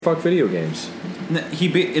fuck video games.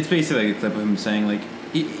 It's basically like a clip of him saying like,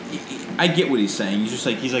 I get what he's saying. He's just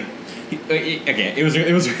like okay. It was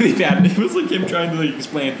really bad. It was like him trying to like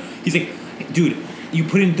explain. He's like, dude, you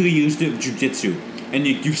put in 3 years of jiu-jitsu and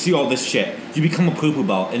you see all this shit. You become a purple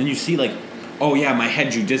belt and then you see like, oh yeah, my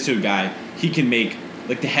head jiu-jitsu guy, he can make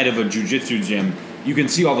like the head of a jiu-jitsu gym. You can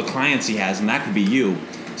see all the clients he has and that could be you.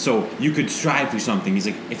 So you could strive for something. He's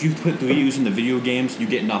like, if you put 3 years into video games, you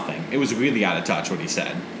get nothing. It was really out of touch what he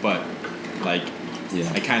said, but like,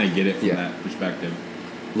 I kind of get it from that perspective.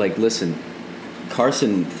 Like, listen,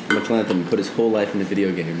 Carson McClantham put his whole life into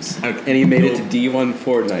video games, and he made it to D1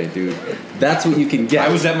 Fortnite, dude. That's what you can get.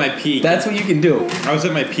 I was at my peak. That's what you can do. I was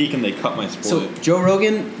at my peak, and they cut my sport. So Joe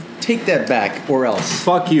Rogan, take that back, or else.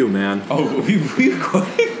 Fuck you, man. Oh, we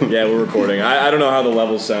recording? Yeah, we're recording. I don't know how the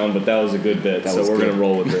levels sound, but that was a good bit, so we're going to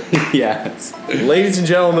roll with it. Yes. Ladies and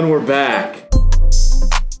gentlemen, we're back.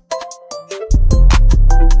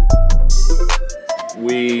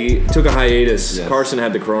 We took a hiatus. Yes. Carson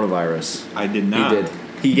had the coronavirus. I did not. He did.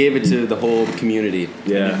 He gave it to the whole community.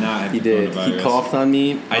 Yeah. I did not have He did. coronavirus. He coughed on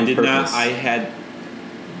me I did purpose. not. I had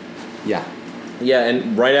Yeah,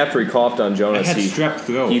 and right after he coughed on Jonas, strep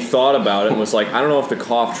throat. he thought about it and was like, I don't know if the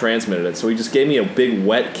cough transmitted it. So he just gave me a big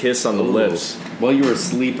wet kiss on the lips. While you were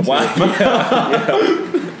asleep. Wow. Yeah.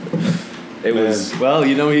 It was... Well,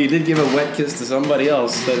 you know, he did give a wet kiss to somebody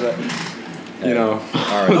else. You know.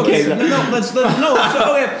 All right. Okay. So,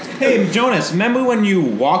 okay. Hey, Jonas, remember when you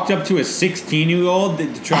walked up to a 16-year-old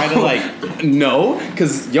to try to like... No,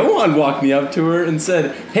 because Johann walked me up to her and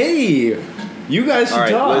said, hey, you guys should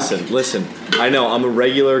talk. Listen. I know, I'm a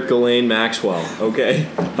regular Ghislaine Maxwell, okay?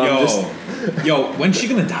 Yo, when's she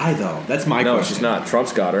gonna die, though? That's my question. No, she's not.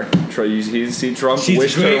 Trump's got her. You see Trump She's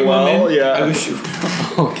wished a great her well. woman. Yeah. I wish she...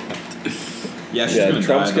 Oh, God. Yeah, she's gonna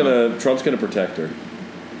die. Trump's gonna protect her.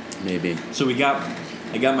 Maybe. So I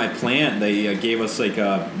got my plant. They gave us like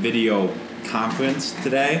a video conference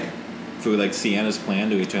today for like Sienna's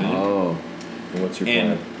plan to return. Oh. And what's your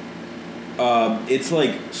plan? It's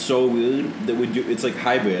like so weird that we do. It's like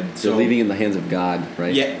hybrid. They're leaving in the hands of God,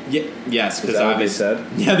 right? Yes. Is that what they said?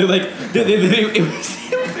 Yeah, they're like it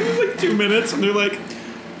was like 2 minutes, and they're like,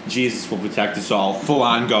 Jesus will protect us all. Full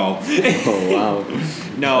on go. Oh wow.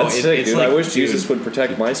 No, that's sick, it's dude. like, I wish Jesus would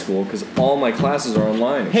protect my school because all my classes are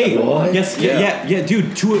online. Hey, what? yes, yeah,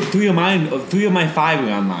 dude. Three of my 5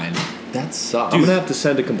 are online. That sucks. I'm gonna have to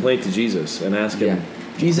send a complaint to Jesus and ask him.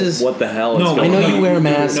 Jesus, what the hell is No, going I on? know you wear a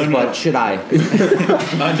mask, No. but should I?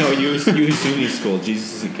 No, you SUNY school.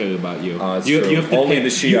 Jesus doesn't care about you. It's you true. have to Only pay, the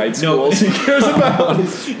Shiite schools he cares about.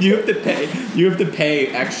 You have to pay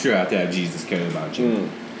extra to have Jesus care about you.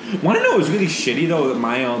 Want to know? It was really shitty though. That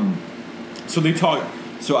my So they talk.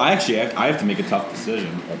 So I have to make a tough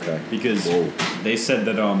decision. Okay. Because they said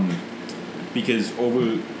that because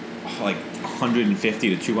over like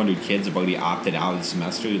 150 to 200 kids have already opted out of the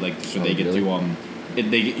semester. Like so they get really? to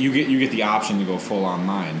you get the option to go full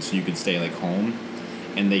online, so you could stay like home.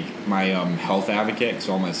 And my health advocate, cause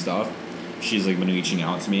all my stuff, she's like been reaching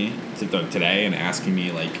out to me today and asking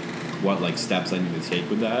me like what like steps I need to take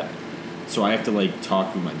with that. So I have to like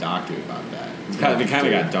talk with my doctor about that. It kind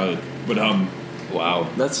of got dark, but Wow,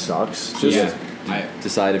 that sucks.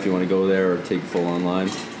 Decide if you want to go there or take full online.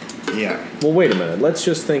 Yeah. Well, wait a minute. Let's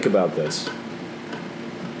just think about this.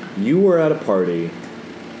 You were at a party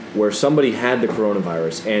where somebody had the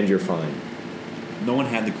coronavirus and you're fine. No one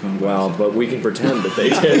had the coronavirus. Well, but we can pretend that they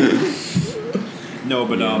did. No,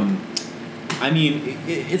 but I mean,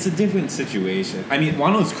 it's a different situation. I mean,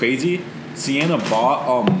 wanna know what's crazy? Sienna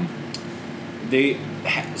bought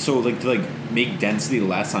to make density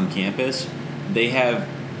less on campus. They have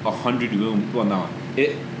 100 room. Well, no,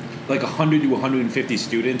 100 to 150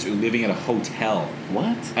 students are living at a hotel.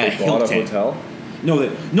 What? At They bought a Hilton. hotel?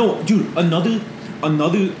 No, dude.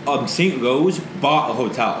 Another St. Rose bought a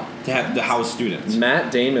hotel to have the house students.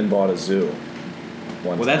 Matt Damon bought a zoo.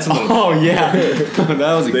 Well, that's a little. Oh yeah,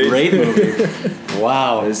 that was a great movie.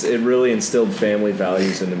 Wow. It really instilled family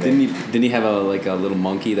values into me. Didn't he have a little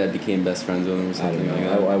monkey that became best friends with him or something like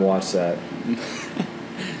that? I watched that.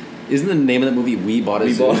 Isn't the name of the movie We Bought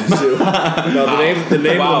a Zoo? Bought a zoo. No, the name of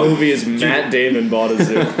the movie is Matt Damon Bought a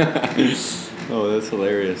Zoo. Oh, that's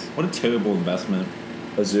hilarious. What a terrible investment.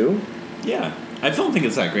 A zoo? Yeah, I don't think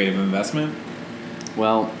it's that great of an investment.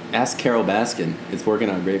 Well, ask Carol Baskin. It's working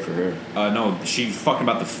out great for her. No, she's fucking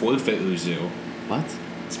about to forfeit the zoo. What?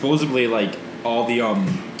 Supposedly, like all the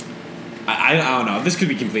I don't know. This could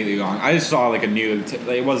be completely wrong. I just saw like a New York.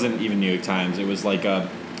 It wasn't even New York Times. It was like New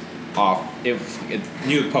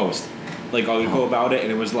York Post, like article about it, and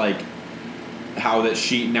it was like how that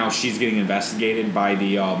she's getting investigated by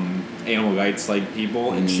the animal rights like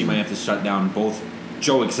people, and she might have to shut down both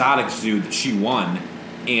Joe Exotic's zoo that she won,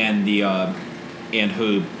 and the and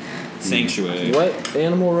her sanctuary. What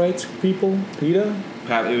animal rights people? PETA?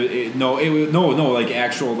 No, like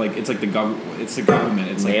actual, like it's like the it's the government.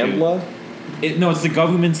 It's like NAMBLA? It's the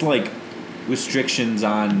government's like restrictions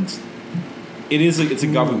on. It's a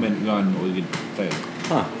government run thing.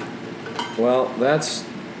 Huh. Well, that's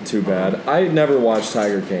too bad. I never watched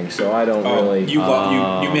Tiger King, so I don't really. You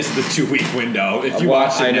missed the 2-week window. If you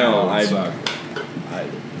watch it now,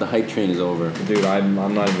 the hype train is over. Dude, I'm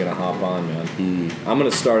not even gonna hop on, man. I'm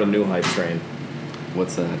gonna start a new hype train.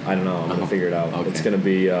 What's that? I don't know. I'm gonna figure it out. Okay. It's gonna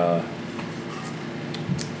be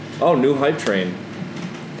new hype train.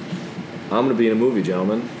 I'm gonna be in a movie,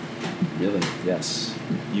 gentlemen. Really? Yes.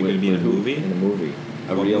 You gonna be in a movie? In a movie.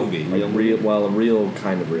 A real movie? A real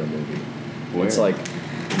kind of real movie. Where? It's like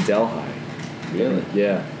in Delhi. Really?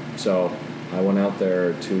 Yeah. So I went out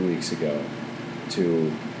there 2 weeks ago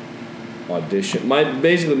to audition.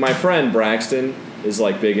 My friend Braxton is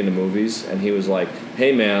like big into movies, and he was like,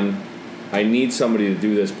 "Hey man, I need somebody to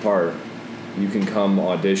do this part. You can come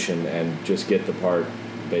audition and just get the part,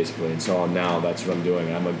 basically." And so now that's what I'm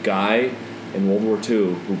doing. I'm a guy in World War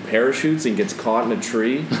II who parachutes and gets caught in a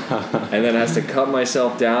tree and then has to cut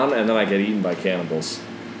myself down, and then I get eaten by cannibals.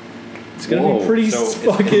 It's gonna be pretty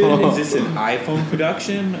fucking. Is this an iPhone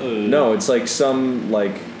production? Or? No, it's like some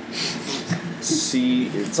like.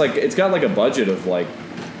 It's got like a budget of like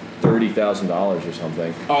 $30,000 or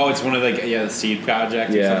something. Oh, it's one of the seed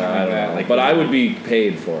project. Or something I don't know. Like, but I would be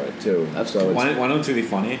paid for it too. That's so. One of them's really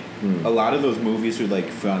funny. A lot of those movies are like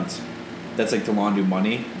fronts. That's like to launder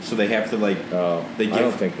money, so they have to like. I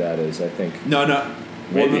don't think that is. I think. No.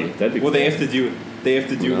 Maybe that'd be. Well, cool. they have to do. They have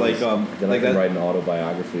to do like Then like I can that. write an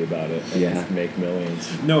autobiography about it and make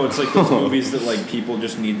millions. No, it's like those movies that like people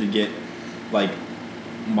just need to get like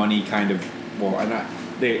money kind of. Well, I'm not.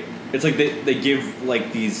 It's like they give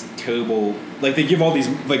like these terrible, like they give all these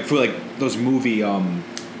like for like those movie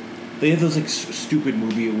they have those like stupid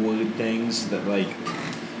movie award things that like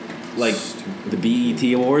the BET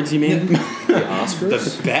awards, you mean? The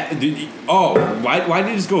Oscars? Why did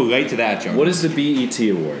you just go right to that, Joe? What is the BET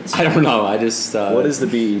Awards? I don't know. I just. What is the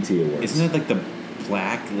BET Awards? Isn't it like the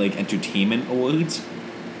Black like Entertainment Awards?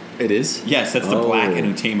 It is? Yes, that's the Black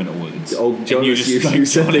Entertainment Awards. Oh, Jonas, you you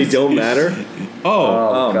said they don't matter?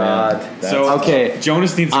 Oh God. Man. So okay,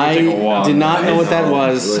 Jonas needs to go take a walk. I did not know what that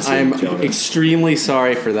was. Listen, I'm Jonas. extremely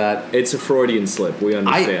sorry for that. It's a Freudian slip. We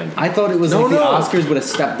understand. I thought it was No, like no. the Oscars, but a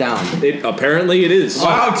step down. Apparently it is.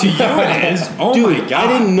 Wow, to you it is. Oh Dude, my God.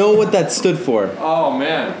 I didn't know what that stood for. Oh,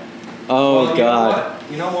 man. Oh Well,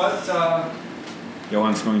 God. You know what?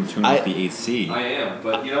 Johann's going to turn off the AC. I am.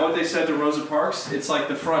 But you know what they said to Rosa Parks? It's like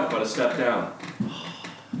the front, but a step down.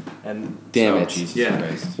 And Damn so, it. Jesus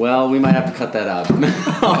Christ. Well, we might have to cut that out. We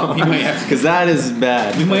might have to. Because that is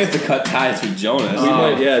bad. We might have to cut ties with Jonas. We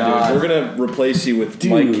might, God. dude. We're gonna replace you with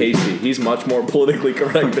Mike Casey. He's much more politically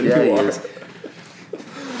correct than Yeah, you he are. is.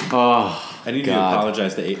 Oh, I need God. to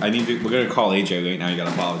apologize to. We're gonna call AJ right now. You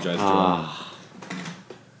gotta apologize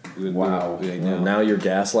to him. wow. Now you're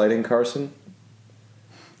gaslighting Carson.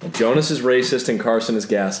 Jonas is racist and Carson is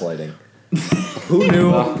gaslighting. Who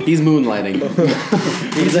knew? He's moonlighting. What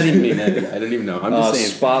does that even mean? I don't even know. I'm just saying.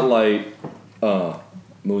 Spotlight,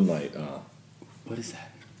 moonlight. What is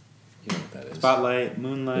that? You know what that is? Spotlight,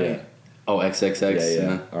 moonlight. Yeah. Oh, XXX.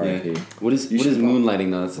 Yeah. R.I.P. What is should know.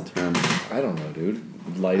 moonlighting though? That's a term. I don't know, dude.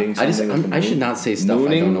 Lighting something. with the I should moon? not say stuff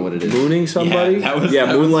I don't know what it is. Mooning somebody? Yeah, that was-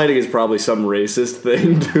 moonlighting is probably some racist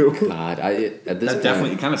thing too. God, at this That point,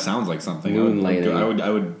 definitely kind of sounds like something. Moonlighting. I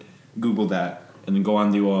would Google that and then go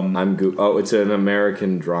on to It's an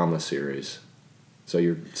American drama series. So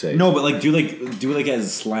you're safe. No, but like do it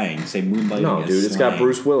as slang. Say moonlighting. No, as dude, it's got slang.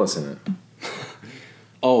 Bruce Willis in it.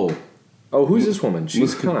 Oh, Who's this woman?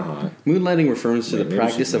 She's kind of hot. moonlighting refers to Wait, the maybe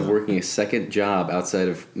practice she's of not. working a second job outside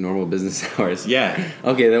of normal business hours. Yeah.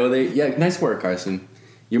 Okay, nice work, Carson.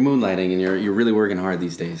 You're moonlighting and you're really working hard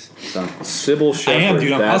these days. So Sybil I Shepherd. am,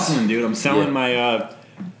 dude. I'm that's- hustling, dude. I'm selling my.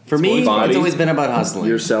 for me, body. it's always been about hustling.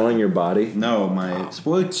 You're selling your body. No, my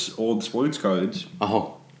old sports cards.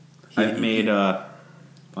 Oh, I've made.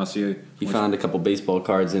 I'll see. he found a couple baseball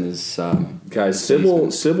cards in his. Guys,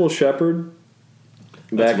 basement. Sybil Shepherd.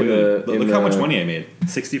 Back in the. Look how much money I made.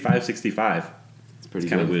 65. It's pretty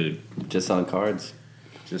Kind of good. weird. Just selling cards.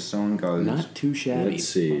 Just selling cards. Not too shabby. Let's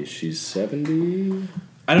see. She's 70.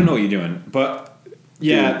 I don't know what you're doing, but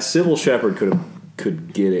yeah, Dude, Sybil Shepherd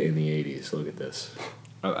could get it in the 80s. Look at this.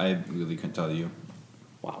 I really couldn't tell you.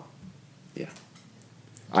 Wow. Yeah.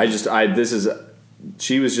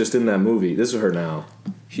 She was just in that movie. This is her now.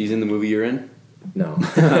 She's in the movie you're in? No.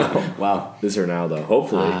 Wow. This or now though.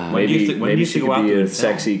 Hopefully, When do you maybe she go could out be to a the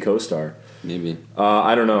sexy co-star. Maybe.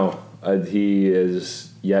 I don't know. He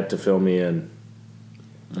is yet to fill me in.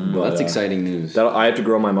 Well, that's exciting news. I have to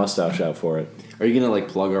grow my mustache out for it. Are you gonna like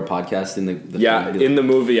plug our podcast in the Yeah, in the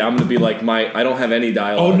movie, I'm gonna be like I don't have any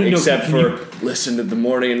dialogue except for listen to the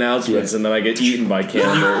morning announcements, and then I get eaten by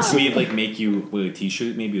cameras. We'd like make you with a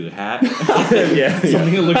t-shirt, maybe with a hat. Yeah,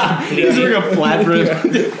 Something that looks completely. He's wearing a flatbread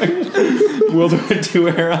World War II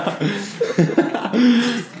era.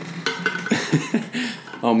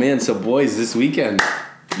 Oh man, so boys, this weekend.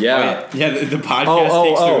 Yeah. The podcast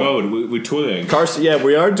takes the road. We're touring. Carson, yeah,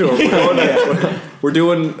 we are doing. We're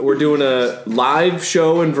doing a live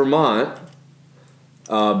show in Vermont.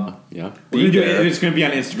 Yeah. It's going to be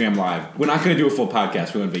on Instagram Live. We're not going to do a full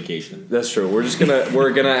podcast. We're on vacation. That's true.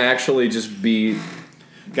 We're gonna actually just be.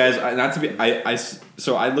 Guys, not to be.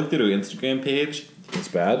 So I looked at our Instagram page. It's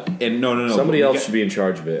bad. And no. Somebody else should be in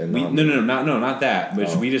charge of it. And not that.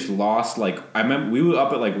 But we just lost I remember we were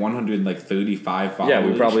up at 135 followers. Yeah,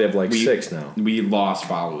 we probably have 6 now. We lost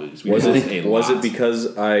followers. Was it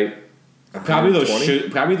because probably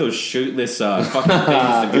those shirtless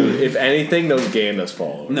fucking things? If anything, those gained us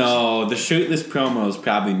followers. No, the shirtless promos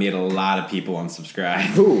probably made a lot of people unsubscribe.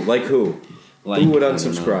 Who? Like who? Who would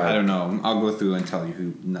unsubscribe? I don't know. I'll go through and tell you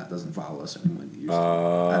who doesn't follow us anymore.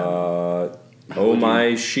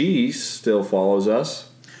 My she still follows us.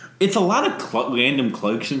 It's a lot of random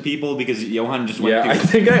Clarkson people because Johann just went through. I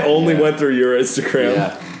think I only went through your Instagram.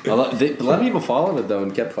 Yeah. A lot of people followed it though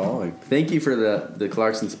and kept following. Thank you for the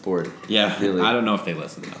Clarkson support. Yeah, really. I don't know if they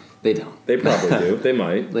listen though. They don't. They probably do. They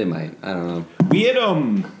might. They might. I don't know. We had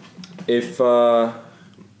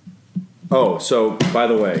so by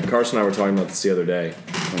the way, Carson and I were talking about this the other day,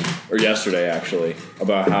 or yesterday actually,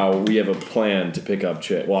 about how we have a plan to pick up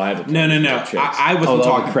chicks. Well, I have a plan to pick up chicks. I wasn't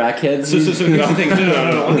talking crackheads. So here's the thing.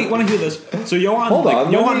 No. I want to hear this. So Johann, hold on.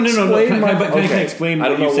 Johann, no. Can I explain I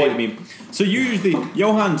don't what know you say to me? So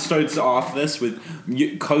Johann starts off this with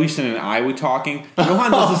Carson and I were talking.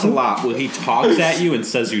 Johann does this a lot where he talks at you and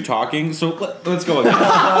says you're talking. So let's go again.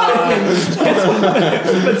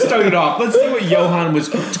 Let's start it off. Let's see what Johann was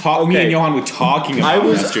talking. Me and Johann were talking about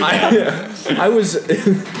yesterday. I was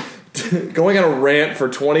going on a rant for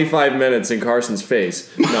 25 minutes in Carson's face.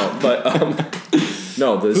 No, but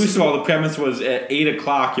First of all, the premise was at 8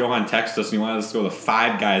 o'clock. Johann texted us and he wanted us to go to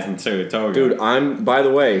Five Guys in Saratoga. Dude, by the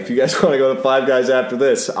way, if you guys want to go to Five Guys after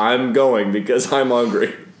this, I'm going because I'm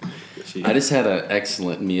hungry. I just had an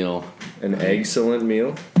excellent meal. An excellent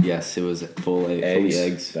meal? Yes, it was fully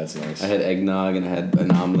eggs. That's nice. I had eggnog and I had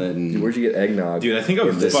an omelet. And Dude, where'd you get eggnog? Dude, I think I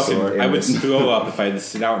would throw up if I had to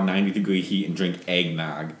sit out in 90-degree heat and drink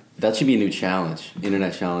eggnog. That should be a new challenge.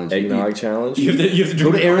 Internet challenge. Eggnog challenge? You have to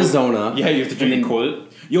go to Arizona. Yeah, you have to drink a quart.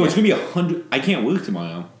 Yo, it's going to be 100. I can't work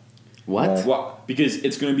tomorrow. What? Well, because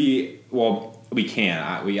it's going to be. Well, we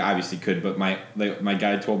can. We obviously could, but my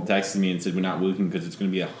guy texted me and said we're not working because it's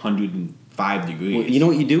going to be 105 degrees. Well, you know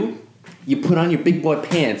what you do? You put on your big boy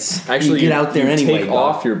pants. Actually, you get out there anyway. Take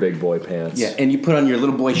off your big boy pants. Yeah, and you put on your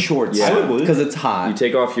little boy shorts. Yeah, because it's hot.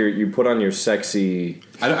 You put on your sexy.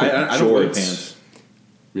 I don't wear pants.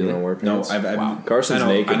 Really? You don't wear pants? No, wow. Carson's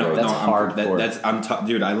naked. That's hardcore.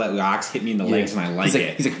 Dude, I let rocks hit me in the legs and I like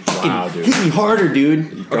it. He's like, wow, dude. Hit me harder,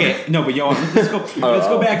 dude. Okay, no, but Johann, let's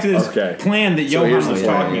go back to this plan that Johann was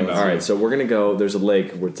talking about. All right, so we're gonna go. There's a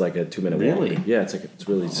lake where it's like a 2-minute walk. Really? Yeah, it's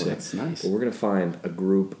really sick. That's nice. But we're gonna find a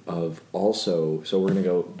group of also. So we're gonna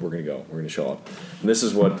go. We're gonna show up. And this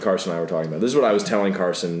is what Carson and I were talking about. This is what I was telling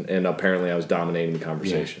Carson, and apparently I was dominating the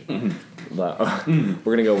conversation. Yeah. Mm-hmm.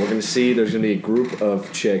 We're gonna see. There's gonna be a group of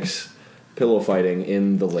chicks pillow fighting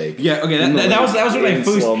in the lake. Yeah, okay, that was when I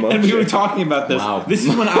first, and we were talking about this. Wow. This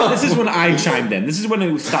is when I chimed in. This is when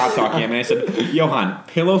I stopped talking, and I said, "Johann,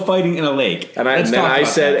 pillow fighting in a lake." And I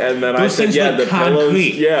said, yeah, the pillows.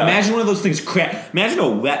 Yeah, imagine one of those things crack. Imagine a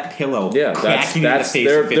wet pillow. Yeah, cracking in the face.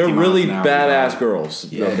 They're really badass girls.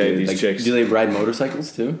 Yeah, okay, dude, these chicks. Do they ride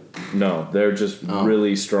motorcycles too? No, they're just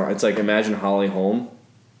really strong. It's like imagine Holly Holm.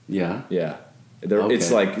 Yeah. Yeah.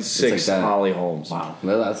 It's like 6 Holly Holmes. Wow.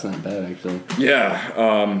 Well, that's not bad, actually.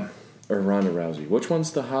 Yeah. Or Ronda Rousey. Which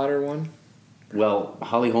one's the hotter one? Well,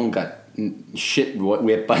 Holly Holm got shit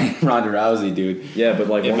whipped by Ronda Rousey, dude. Yeah, but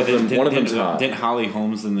one of them's hot. Didn't Holly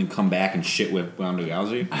Holmes then come back and shit whip Ronda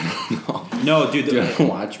Rousey? I don't know. No, dude. I don't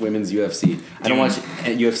watch women's UFC. I don't watch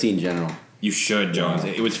UFC in general. You should, Jonas.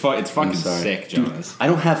 It's fucking sick, Jonas. Dude, I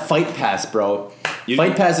don't have Fight Pass, bro.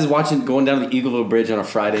 Fight Pass is going down the Eagleville Bridge on a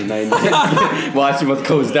Friday night, watching what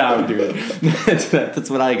goes down, dude. That's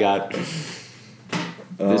what I got.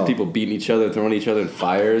 There's people beating each other, throwing each other in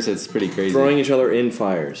fires. It's pretty crazy. Throwing each other in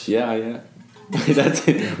fires. Yeah. That's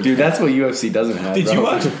dude. That's what UFC doesn't have. Did bro. you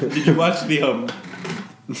watch? Did you watch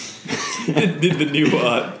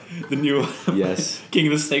the new Yes. King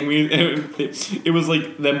of the Sting? It was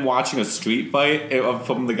like them watching a street fight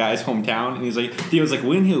from the guy's hometown, and he was like,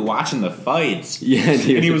 "We're in here watching the fights." Yeah,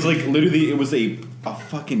 dude. And he was like, literally, it was a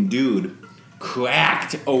fucking dude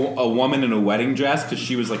cracked a woman in a wedding dress because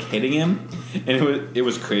she was like hitting him, and it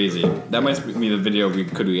was crazy. That might be the video we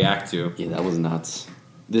could react to. Yeah, that was nuts.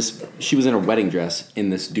 She was in a wedding dress,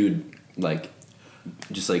 and this dude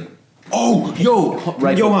just like. Oh, yo,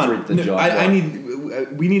 Right Johann, the jaw.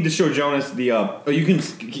 we need to show Jonas the. You can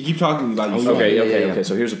keep talking about your Okay.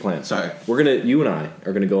 So here's the plan. Sorry. You and I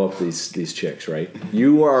are gonna go up these chicks, right?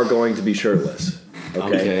 You are going to be shirtless.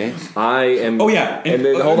 Okay. I am. Oh yeah. And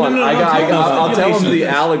then hold on. I'll tell him the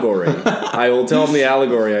allegory. I will tell him the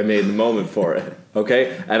allegory I made in the moment for it.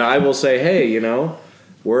 Okay. And I will say, hey,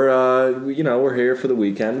 we're here for the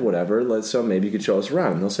weekend, whatever. So maybe you could show us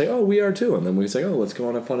around. And they'll say, oh, we are too. And then we say, oh, let's go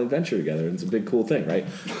on a fun adventure together. And it's a big cool thing, right?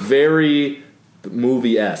 Very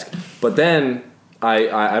movie-esque. But then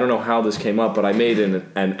I don't know how this came up, but I made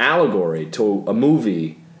an allegory to a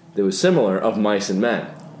movie that was similar of Mice and Men.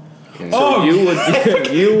 Okay. So you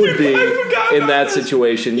would be in that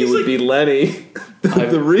situation. You would be Lenny,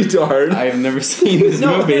 the retard. I have never seen this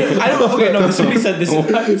movie. I don't. Okay, no. Somebody said this.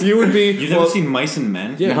 You would be. You've never seen Mice and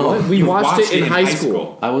Men? Yeah, No. we watched it in high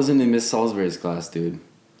school. I wasn't in Miss Salisbury's class, dude.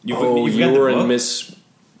 You were in Miss.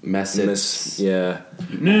 Yeah.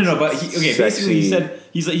 No. But basically, he said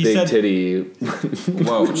big titty.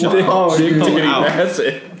 Whoa, Big titty out.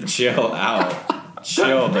 message. Chill out.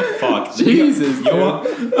 Chill the fuck. Jesus.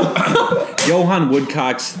 Johann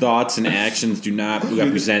Woodcock's thoughts and actions do not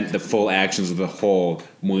represent the full actions of the whole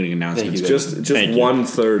morning announcements. Just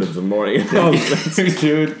 1/3 of the morning announcements.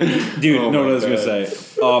 Dude, no, what I was gonna say.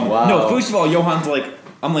 Wow. No, first of all, Johann's like,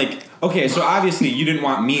 I'm like, okay, so obviously you didn't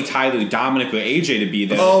want me, Tyler, Dominic, or AJ to be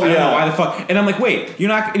there. Oh, I don't yeah. know why the fuck. And I'm like, wait, you're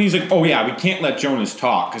not. And he's like, oh yeah, we can't let Jonas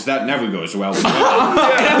talk because that never goes well. And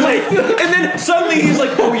I'm like, and then suddenly he's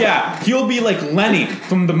like, oh yeah, he'll be like Lenny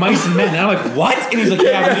from the Mice and Men. And I'm like, what? And he's like,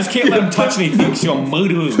 yeah, we just can't let him touch anything because he'll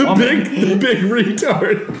murder a woman. Big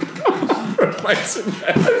retard. Mice and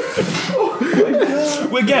Men.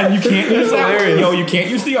 Well, again, you can't use that. Yo, you can't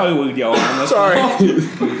use the other word, yo. Sorry.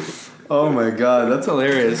 Oh my god, that's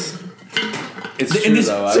hilarious. It's In true this-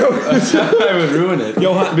 though. I would ruin it.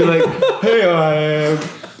 Johann, Be like, hey,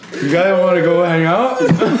 you guys want to go hang out?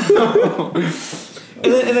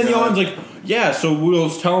 And then Johann's like, yeah, so we'll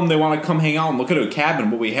tell them they want to come hang out and look at our cabin,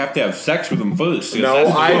 but we have to have sex with them first. No,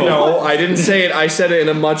 I didn't say it. I said it in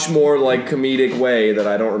a much more comedic way that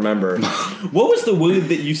I don't remember. What was the word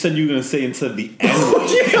that you said you were going to say instead of the N-word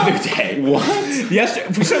the other day? What? Yes,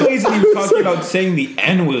 for some reason you were talking about saying the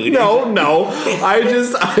N-word. No.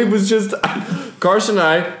 I was just. Carson and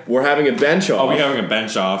I were having a bench off. Oh, we're having a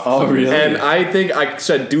bench off. Oh, really? And I think I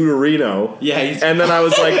said Deuterino. Yeah, and then I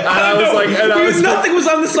was like, nothing was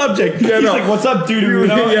on the subject. Yeah, he's no. like, "What's up,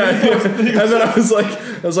 Deuterino?" Yeah. And then I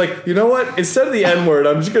was like, you know what? Instead of the N-word,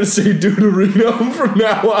 I'm just gonna say Deuterino from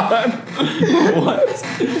now on. What?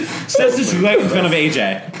 Says this right in front of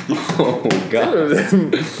AJ. Oh god.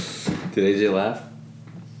 Did AJ laugh?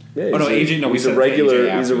 Yeah, no, AJ. No, he's a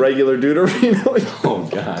regular. He's a regular Deuterino. Oh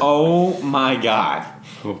god. Oh my god.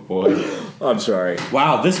 Oh boy. I'm sorry.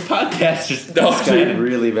 Wow, this podcast just It's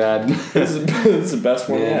really bad. This is the best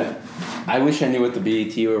one Yeah. yet. I wish I knew what the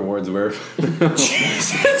BET awards were.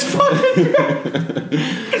 Jesus fucking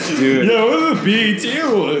Dude. Yo, what are the BET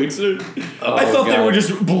awards? I thought they were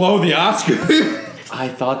just below the Oscar. I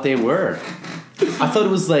thought they were. I thought it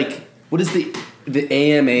was like, what is the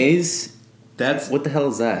AMAs? What the hell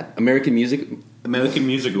is that? American Music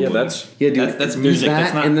Music Yeah, Awards. dude. That's there's music. That,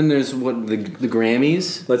 That's not. and then there's what the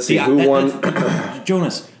Grammys. Let's see who won.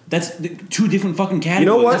 Jonas, that's two different fucking categories. You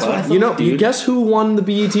know what? That's I thought, You dude. guess who won the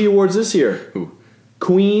BET Awards this year? Who?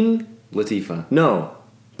 Queen. Latifah. No,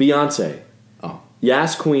 Beyonce. Oh.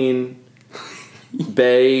 Yas Queen.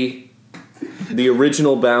 Bay. The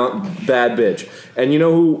original bad bitch. And you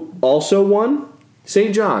know who also won?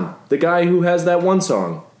 St. John, the guy who has that one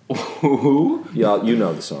song. Who? Yeah, you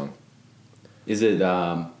know the song. Is it?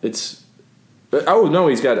 It's. Oh no,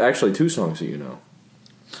 he's got actually two songs that you know.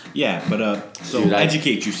 Yeah, but so Dude,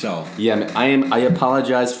 educate yourself. Yeah, I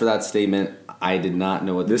apologize for that statement. I did not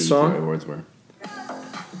know what This the song? awards were.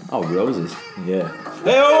 Oh, Roses. Yeah.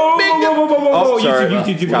 Hey, Oh, sorry.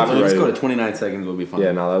 Copyright. Let's go to 29 seconds. We'll be fine.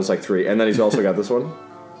 Yeah, no, that was like 3. And then he's also got this one.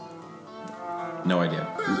 No idea.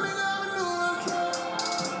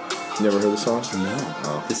 You never heard the song? No.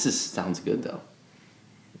 Oh. This sounds good though.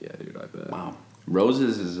 Yeah, dude, I bet. Wow.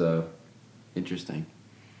 Roses is interesting.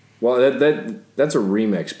 Well, that's a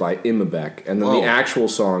remix by Imabek, and then the actual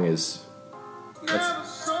song is.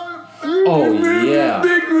 Oh yeah.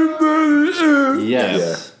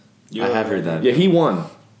 Yes. I have heard that. Yeah, he won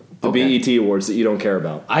the BET Awards that you don't care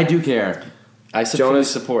about. I do care. I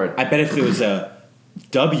support. I bet if there was a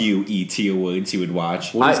WET Awards, you would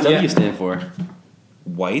watch. What does W stand for?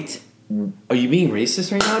 White. Are you being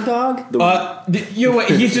racist right now, dog?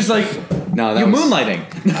 He's just like, no, you're moonlighting.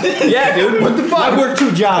 Yeah, dude. What the fuck? I work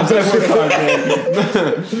 2 jobs. I work hard,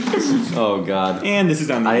 man. Oh God. And this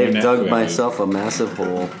is on the I have internet dug forever. myself a massive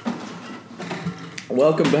hole.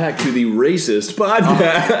 Welcome back to the Racist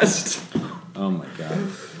Podcast. Oh my God.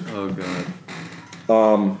 Oh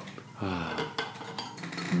God.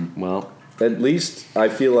 Well, at least I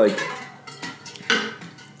feel like,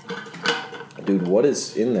 dude, what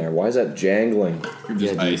is in there? Why is that jangling?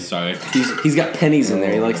 Just ice, sorry. he's got pennies in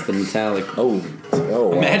there. He likes the metallic. Oh,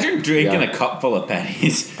 wow. Imagine drinking a cup full of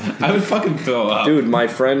pennies. I would fucking throw up. Dude, my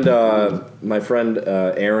friend Aaron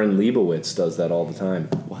Leibowitz does that all the time.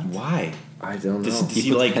 What? Why? I don't know. Does He he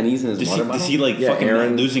puts like pennies in his water bottle? Does he like fucking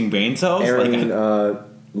Aaron- losing brain cells? Aaron Like,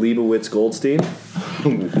 Leibowitz Goldstein.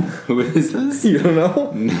 Who is this? You don't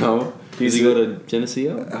know? No. Does he go to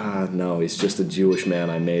Geneseo? No, he's just a Jewish man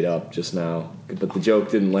I made up just now. But the joke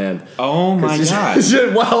didn't land. oh my God.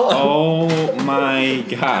 Well, Oh my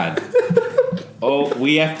God. Oh,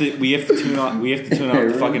 we have to tune out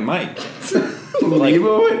the fucking mic. Like,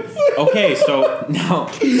 okay, so now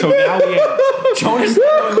we have Jonas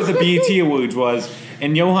knowing what the BET Awards was,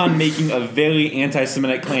 and Johann making a very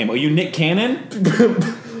anti-Semitic claim. Are you Nick Cannon?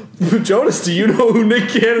 Jonas, do you know who Nick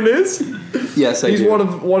Cannon is? Yes, I He's do.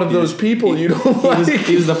 one of those people you don't like.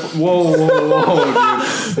 He was the whoa,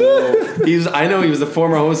 dude. I know he was the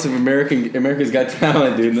former host of America's Got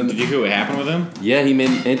Talent, dude. Did you hear what happened with him? Yeah, he made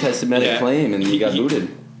an anti-Semitic claim and he got booted.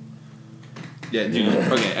 Yeah, dude.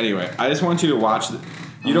 Okay, anyway, I just want you to watch.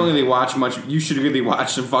 You don't really watch much. You should really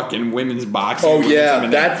watch some fucking women's boxing. Oh yeah,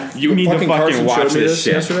 that you need to fucking Carson watch showed me this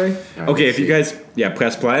shit yesterday. Okay, if you guys,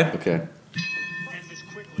 press play. Okay.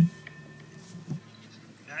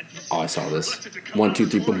 Oh, I saw this. 1, 2,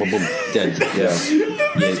 3, boom, boom, boom, dead. Yeah.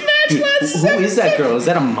 Dude, who is that girl? Is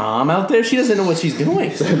that a mom out there? She doesn't know what she's doing.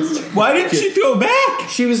 Why didn't she throw back?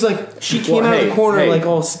 She was like, she came out of the corner like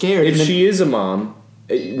all scared. If she is a mom,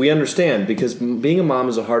 we understand because being a mom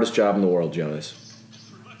is the hardest job in the world, Jonas.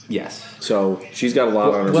 Yes. So she's got a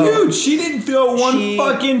lot on her. Dude, she didn't throw one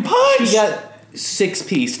fucking punch. She got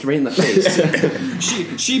 6-piece straight in the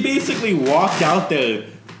face. She basically walked out there.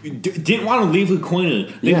 Didn't want to leave her corner.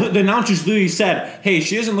 The announcers literally said, "Hey,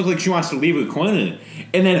 she doesn't look like she wants to leave her corner,"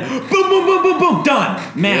 and then boom, boom, boom, boom, boom, done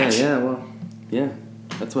match. Yeah.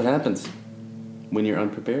 That's what happens when you're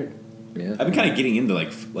unprepared. Yeah. I've been kind of getting into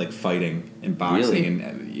like fighting and boxing, Really?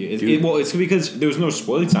 and it's because there was no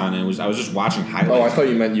sports on, and I was just watching highlights. Oh, I thought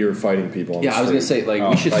you meant you were fighting people. On Yeah, the I was gonna street. say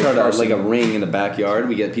we should like start Carson. like a ring in the backyard.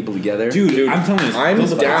 We get people together. Dude, I'm telling you, I'm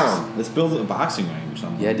down. Let's build a boxing ring or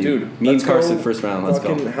something. Yeah, dude. Dude, Me and let's Carson go first round. Let's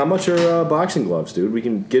go. How much are boxing gloves, dude? We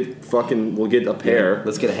can get we'll get a pair.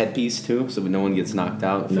 Let's get a headpiece too, so no one gets knocked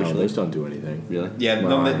out. No, Officially. those don't do anything. Really? Yeah,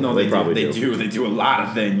 Well, no, they they probably do. They do. do. They do a lot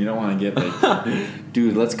of things. You don't want to get like.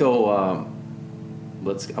 Dude, let's go. I'm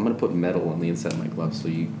gonna put metal on the inside of my glove, so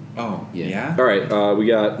you. Oh Yeah. yeah. All right,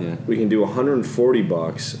 Yeah. we can do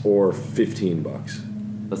 $140 or $15.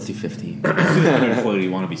 Let's do 15.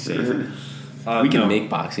 You want to be safe. We can make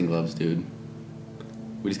boxing gloves, dude.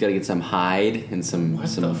 We just gotta get some hide and some the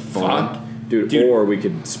foam. fuck? Dude, or we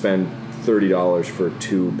could spend $30 for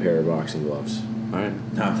 2 pair of boxing gloves. All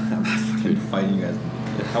right. No, I'm not fucking fighting you guys.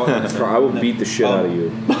 I will beat the shit out of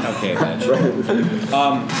you. Okay,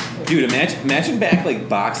 gotcha. Dude, imagine back like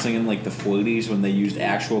boxing in like the 40s when they used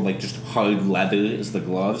actual like just hard leather as the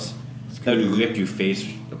gloves. That would rip your face.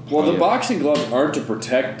 Well, the boxing gloves aren't to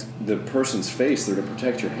protect the person's face; they're to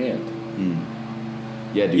protect your hand.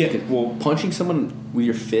 Yeah, dude. Yeah, well, punching someone with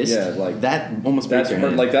your fist, Yeah, like that almost breaks your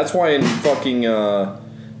hand. Like that's why in fucking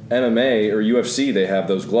MMA or UFC they have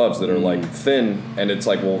those gloves that are like thin, and it's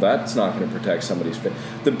like, well, that's not going to protect somebody's face.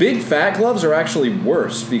 The big fat gloves are actually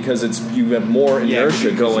worse because you have more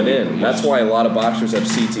inertia going in. That's why a lot of boxers have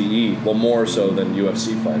CTE. Well, more so than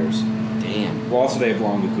UFC fighters. Damn. well, also they have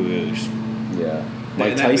longer careers. Yeah.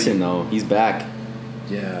 Mike Tyson, though, he's back.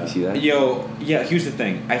 Yeah. You see that? Yo, yeah, here's the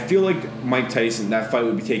thing. I feel like Mike Tyson, that fight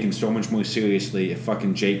would be taken so much more seriously if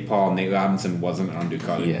fucking Jake Paul and Nate Robinson wasn't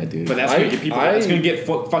undercutting. Yeah, dude. But that's going to get people, it's going to get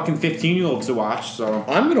fucking 15-year-olds to watch, so.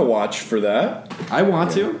 I'm going to watch for that. I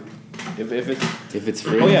want to. If it's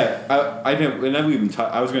free. Oh, yeah. I never even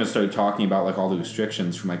I was going to start talking about, like, all the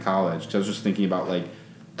restrictions for my college, because I was just thinking about, like,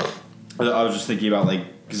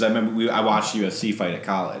 because I remember I watched UFC fight at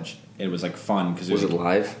college. It was like fun because was it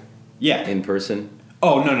live? Yeah, in person.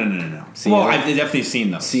 Oh no. Sienna? Well, I've definitely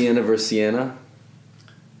seen those. Sienna versus Sienna.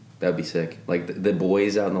 That'd be sick. Like the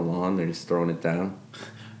boys out in the lawn, they're just throwing it down.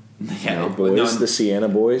 Yeah, boys, the Sienna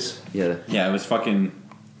boys. Yeah. Yeah, it was fucking.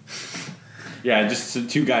 Yeah, just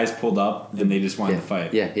two guys pulled up and they just wanted to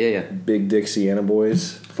fight. Yeah. Big dick Sienna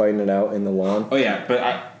boys fighting it out in the lawn. Oh yeah, but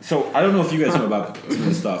I don't know if you guys know about some of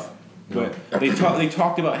this stuff, but they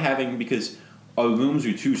talked about having, because our rooms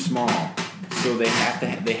are too small, so they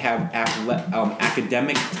have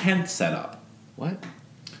academic tents set up. What?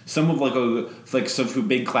 Some of some for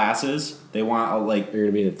big classes they want You're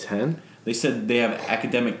gonna be in a tent. They said they have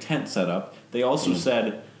academic tent set up. They also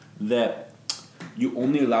said that you're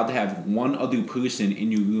only allowed to have one other person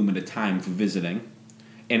in your room at a time for visiting.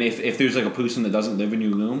 And if there's like a person that doesn't live in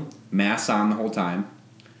your room, masks on the whole time.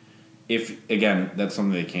 Again, that's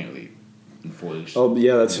something they can't really enforce. Oh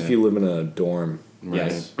yeah, that's if you live in a dorm.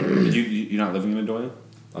 Right. Yes. You're not living in a dorm?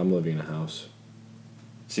 I'm living in a house.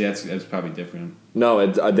 See, that's probably different. No,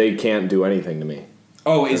 they can't do anything to me.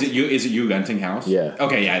 Oh, is it you renting house? Yeah.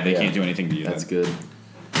 Okay, yeah, they can't do anything to you. That's good.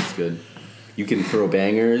 That's good. You can throw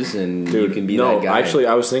bangers and Dude, you can be that guy. Actually,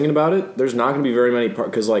 I was thinking about it. There's not going to be very many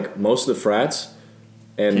because like most of the frats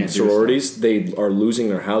and sororities, they are losing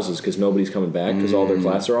their houses because nobody's coming back because all their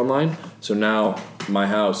classes are online. So now my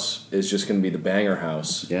house is just going to be the banger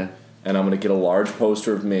house. Yeah. And I'm going to get a large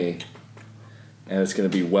poster of me, and it's going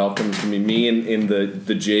to be welcome. It's going to be me in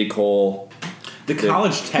the J. Cole. The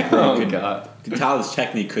college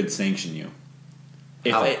technique could sanction you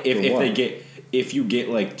if you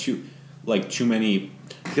get too many,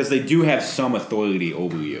 because they do have some authority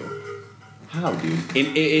over you. How, dude?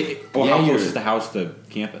 How close is the house to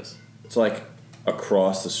campus? It's like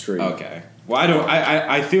across the street. Okay. Well,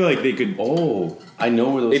 I feel like they could. Oh, I know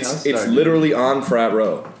where those houses are. It's literally on Frat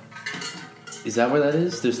Row. Is that where that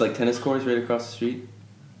is? There's like tennis courts right across the street.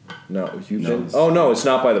 No, you've been. Oh no, it's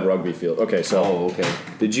not by the rugby field. Okay, so. Oh, okay.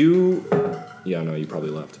 Did you? Yeah, no, you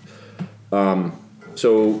probably left.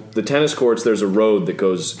 So the tennis courts, there's a road that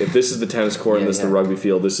goes. If this is the tennis court and this is the rugby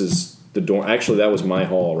field, this is the dorm. Actually, that was my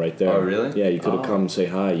hall right there. Oh, really? Yeah, you could have come and say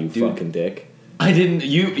hi, you fucking dick. I didn't.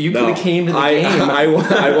 You could have came to the game. I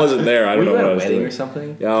wasn't there. I don't know what I was doing. Were you at a wedding or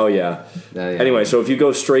something? Oh yeah. Yeah. Anyway, so if you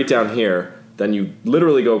go straight down here, then you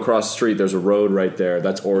literally go across the street. There's a road right there.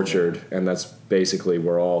 That's Orchard, and that's basically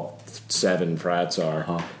where all 7 frats are.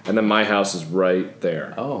 Uh-huh. And then my house is right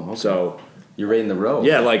there. Oh, okay. So you're right in the row.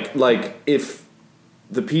 yeah, like if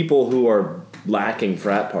the people who are lacking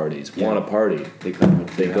frat parties want a party, they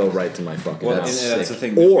go right to my fucking house. That's the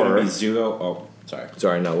thing. Or zero. Oh,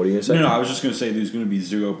 sorry. No, what are you gonna say? No, I was just gonna say there's gonna be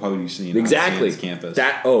zero parties in Exactly. campus.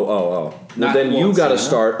 Well, then you got to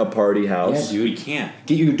start a party house. Yeah, dude, we can't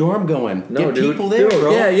Get your dorm going. No, get dude. people there,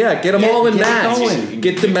 bro. Yeah. Get them all in get it mask. going.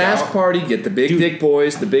 Get the mask party. Get the big dick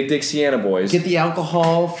boys. The big dick Sienna boys. Get the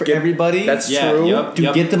alcohol for everybody. That's true. Yep.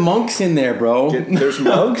 Dude, get the monks in there, bro. There's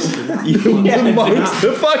mugs. The monks.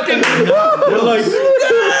 The fucking. they're like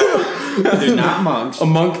they're not monks. A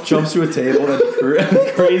monk jumps through a table. That's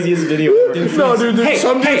the craziest video ever. No, dude.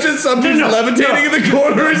 Some dude's levitating in the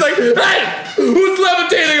corner. He's like, hey, who's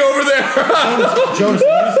levitating over there?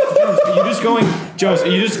 Jonas, are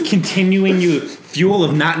you just continuing your fuel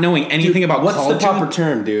of not knowing anything about what's culture? the proper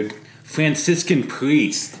term, dude? Franciscan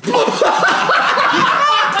priest.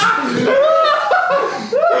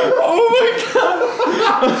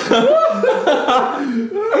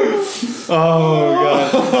 Oh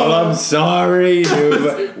god! Well, I'm sorry, dude.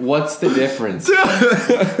 But what's the difference,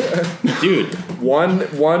 dude? One.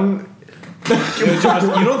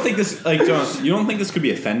 Jonas, you don't think this could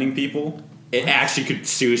be offending people? It actually could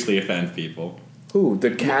seriously offend people. Who?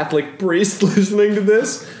 The Catholic priest listening to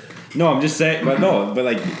this? No, I'm just saying. But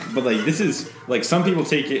this is like some people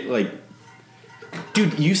take it like.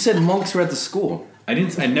 dude? You said monks were at the school. I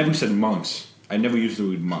never said monks. I never used the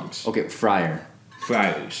word monks. Okay, friar.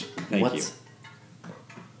 Friars. Thank you.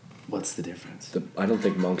 What's the difference? I don't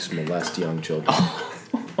think monks molest young children.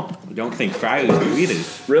 I don't think friars do either.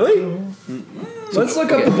 Really? Let's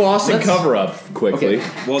look up the Boston cover-up quickly. Okay.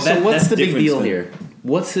 Well, so what's the big deal then? here?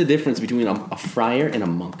 What's the difference between a friar and a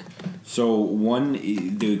monk? So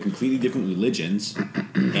they're completely different religions,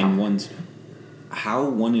 and how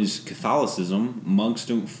one is Catholicism. Monks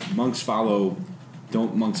follow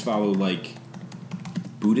like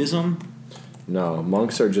Buddhism? No,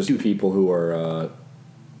 monks are just people who are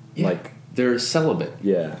like they're celibate.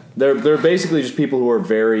 Yeah, they're basically just people who are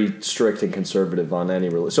very strict and conservative on any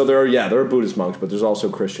religion. So there are Buddhist monks, but there's also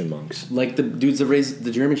Christian monks. Like the dudes that raise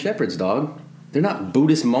the German shepherds, dog. They're not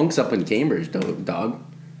Buddhist monks up in Cambridge, dog.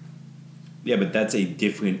 Yeah, but that's a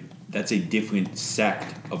different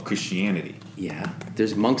sect of Christianity. Yeah,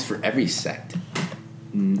 there's monks for every sect.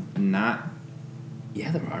 Not.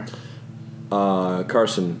 Yeah, there are.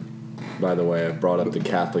 Carson, by the way, I brought up the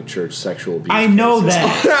Catholic Church sexual abuse. I know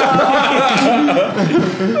that.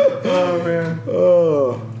 Oh man.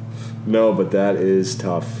 Oh. No, but that is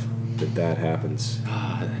tough that happens.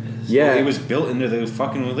 Ah, that is. Yeah, Well, it was built into their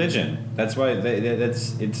fucking religion. That's why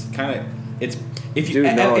it's kind of it's. If you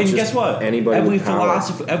Dude, no, and it's guess just what? anybody Every with power.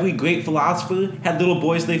 philosopher, every great philosopher had little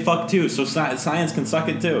boys they fucked too. So science can suck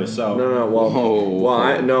it too. So No,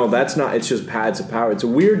 well, that's not. It's just pads of power. It's a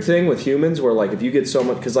weird thing with humans where, like, if you get so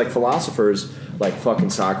much, because like philosophers, like fucking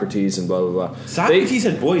Socrates and blah blah blah. Socrates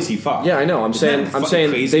had boys he fucked. Yeah, I know. I'm saying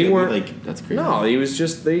crazy they that we, weren't. like, That's crazy. No, he was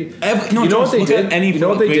just they. you know what they did? Any You know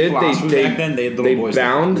what they great did? philosophers They back then, they had little boys.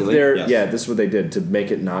 bound Really? their Yes. yeah. This is what they did to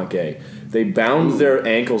make it not gay. They bound their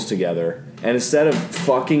ankles together, and instead of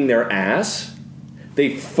fucking their ass,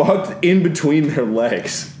 they fucked in between their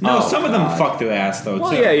legs. No, Oh, some of them God. fucked their ass though.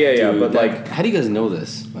 Well, too. yeah. Dude, But like, how do you guys know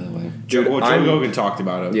this, by the way? Joe Dude, Rogan talked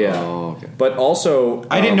about it. yeah. Oh, okay. But also,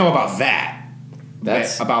 I didn't know about that.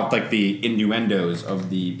 That's about like the innuendos of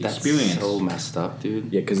the that's experience. so messed up,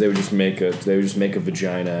 dude. Yeah, because they would just make a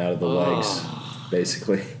vagina out of the legs,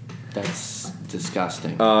 basically. That's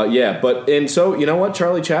disgusting. Yeah, but and so you know what,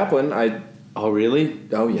 Charlie Chaplin, Oh, really?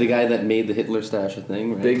 Oh, yeah. The guy that made the Hitler stash a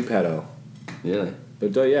thing, right? big pedo. Really?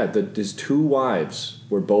 But his two wives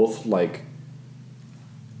were both like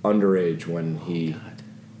underage when he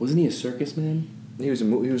Wasn't he a circus man? he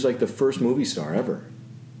was like the first movie star ever.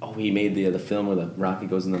 Oh, he made the film where the rocket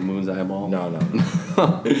goes in the moon's eyeball? No.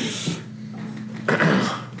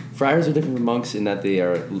 Friars are different from monks in that they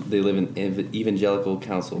live in evangelical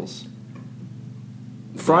councils.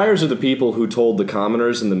 Friars are the people who told the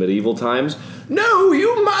commoners in the medieval times, "No,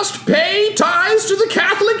 you must pay tithes to the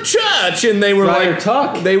Catholic Church," and they were Friar like,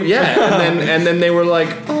 Tuck. and then they were like,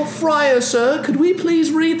 "Oh, Friar, sir, could we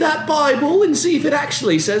please read that Bible and see if it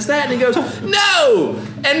actually says that?" And he goes, "No,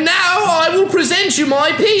 and now I will present you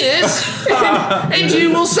my penis, and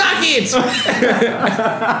you will suck it."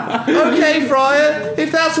 Okay, Friar,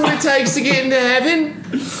 if that's what it takes to get into heaven.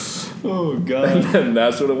 Oh, God. And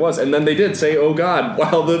that's what it was. And then they did say, "Oh God,"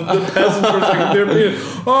 while the peasants were saying their penis,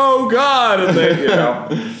 "Oh God," and they,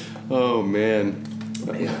 Oh, man.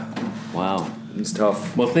 Yeah. Wow. It's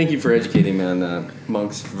tough. Well, thank you for educating me on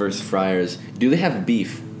monks versus friars. Do they have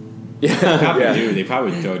beef? They probably Yeah. do. They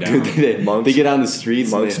probably throw down. They get on the streets.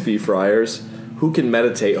 Monks and be friars. Who can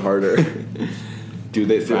meditate harder? do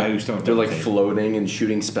they? Friars don't They're like meditate. floating and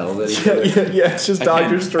shooting spells at each other. yeah, it's just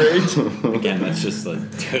Doctor Strange. Again, that's just a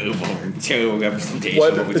terrible representation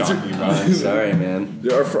What? of what we're talking about. I'm sorry, man.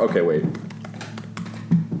 Okay, wait.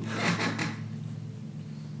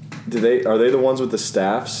 Are they the ones with the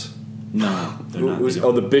staffs? No, they're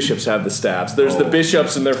not. The bishops have the staffs. There's the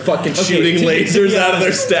bishops and they're fucking Okay, shooting to be lasers out of their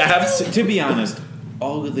honest- staffs. To be honest,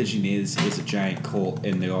 all religion is a giant cult,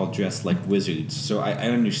 and they're all dressed like wizards. So I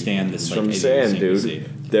understand this. That's like, what I'm saying, idiosyncrasy.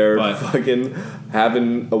 dude. They're But- fucking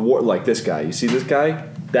having a war like this guy. You see this guy?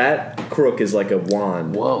 That crook is like a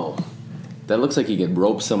wand. Whoa. That looks like he could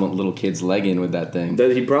rope some little kid's leg in with that thing.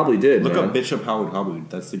 That he probably did. Look man. up Bishop Howard Hubbard.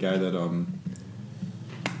 That's the guy that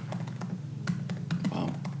Wow.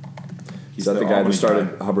 Is that the guy that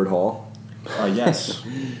started Hubbard Hall? Yes.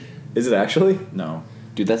 Is it actually? No.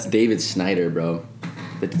 Dude, that's David Snyder, bro.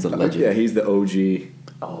 That's a legend. Yeah, he's the OG.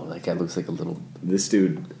 Oh, that guy looks like a little This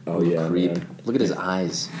dude. Oh little yeah, creep. man. Look at his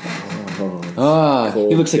eyes. Oh, Ah, he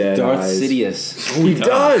cold, looks like dead Darth eyes. Sidious. he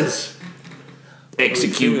does.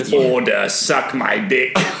 Execute order. Suck my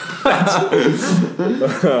dick.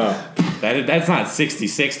 That's not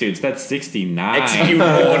 66, dudes. That's 69.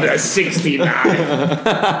 order 69.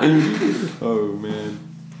 Oh, man.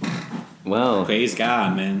 Well, Praise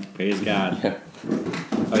God, man. Praise God. yeah.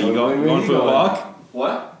 Are you Where going you for a going? walk?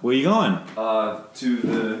 What? Where are you going? To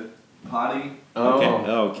the potty.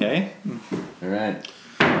 Oh, Okay. all right.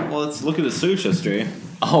 Well, let's look at his search history.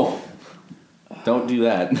 Oh, don't do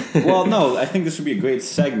that. Well, no, I think this would be a great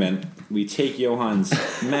segment. We take Johann's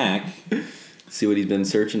Mac. See what he's been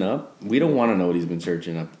searching up? We don't want to know what he's been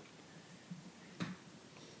searching up.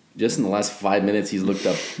 Just in the last 5 minutes, he's looked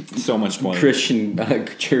up So much more. Christian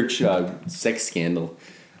church sex scandal.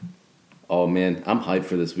 Oh, man. I'm hyped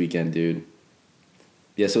for this weekend, dude.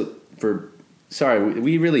 Yeah,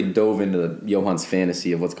 we really dove into Johann's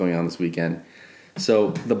fantasy of what's going on this weekend.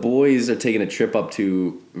 So the boys are taking a trip up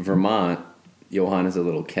to Vermont. Johann has a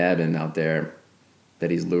little cabin out there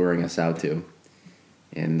that he's luring us out to.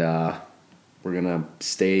 And we're going to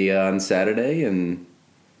stay on Saturday and,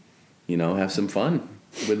 have some fun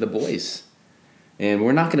with the boys. And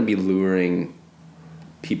we're not going to be luring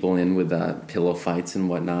people in with pillow fights and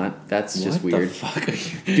whatnot. That's just weird. What the fuck are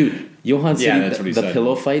you? Dude, Johann said that's what he the said.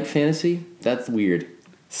 pillow fight fantasy? That's weird.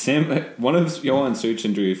 One of Johann's search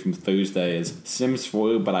injury from Thursday is Sims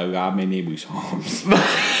 4, but I robbed my neighbor's homes.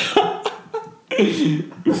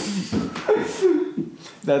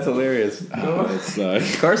 That's hilarious.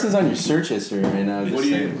 Carson's on your search history right now.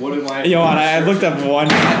 What am I? Johann, I looked up one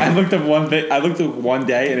thing. I looked up one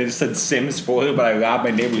day and it just said Sims 4, but I robbed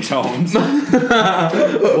my neighbor's homes.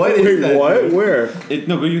 What is that? What? Dude? Where?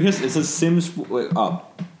 It says Sims 4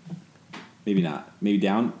 up. Maybe not. Maybe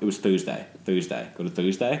down. It was Thursday. Go to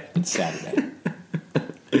Thursday. It's Saturday.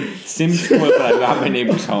 Sims 4, but I robbed my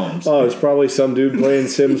neighbor's homes. Oh, it's probably some dude playing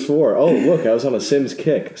Sims 4. Oh, look, I was on a Sims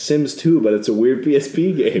kick. Sims 2, but it's a weird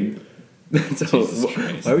PSP game.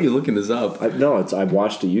 Why were you looking this up? I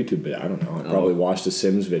watched a YouTube video. I don't know. I probably watched a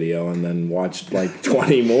Sims video and then watched like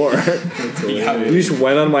 20 more. You just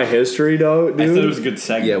went on my history, though, dude. I thought it was a good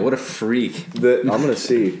segment. Yeah, what a freak. I'm going to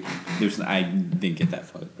see. I didn't get that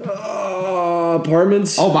far.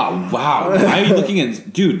 Apartments. Oh, wow. Why are you looking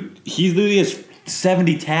at... Dude, he literally has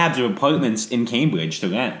 70 tabs of apartments in Cambridge to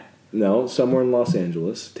rent. No, somewhere in Los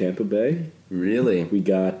Angeles. Tampa Bay. Really? We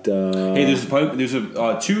got... Hey, there's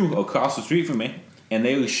two across the street from me, and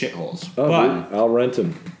they were shitholes. Oh, but dude, I'll rent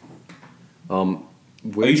them.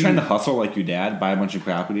 are you trying to hustle like your dad, buy a bunch of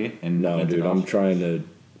property? And No, rent it dude, off? I'm trying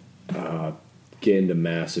to get into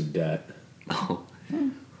massive debt.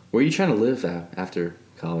 Where are you trying to live after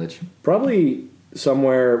college? Probably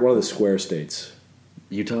somewhere, one of the square states.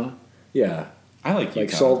 Utah? Yeah. I like Utah. Like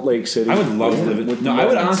Salt Lake City. I would love to live in... With No, the I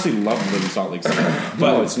would Mormons. honestly love to live in Salt Lake City. But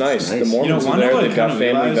No, it's nice. Nice. The Mormons You know, are there. one They've got of the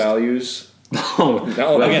family realized- values. Oh,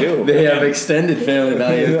 No, they do. They have extended family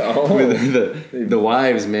value Oh. with the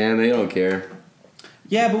wives, man. They don't care.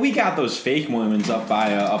 Yeah, but we got those fake Mormons up by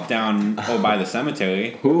the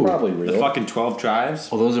cemetery. Who? Probably The real. fucking 12 tribes.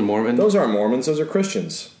 Oh, those are Mormon? Those aren't Mormons. Those are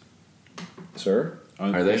Christians. Sir?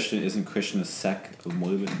 Are they? Isn't Christian a sect of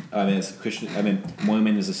Mormon?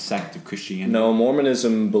 Mormon is a sect of Christianity. No,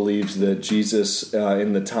 Mormonism believes that Jesus,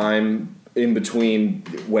 in the time in between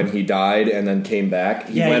when he died and then came back,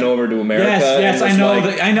 he went over to America. Yes, and I know. was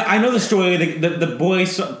like, I know the story. The boy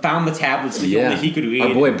found the tablets that only he could read.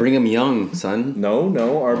 Our boy Brigham Young, son.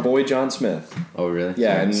 No, our boy John Smith. Oh, really?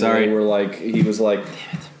 Yeah, and Sorry. he was like,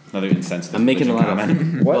 Another insensitive. I'm making a lot of...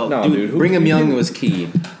 comment. what? No, dude. Who- Brigham Young was key,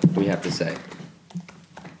 we have to say.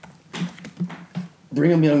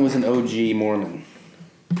 Brigham Young was an OG Mormon.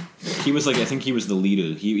 He was like, I think he was the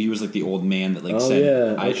leader. He was like the old man that Oh, said,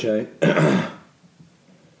 yeah, I should. okay.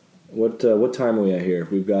 What time are we at here?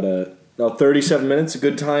 We've got 37 minutes. A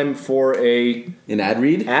good time for An ad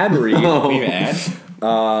read? ad read. Oh. We have an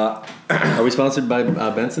ad? Are we sponsored by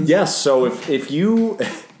Benson's? Yes, so if you...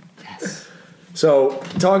 So,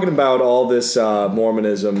 talking about all this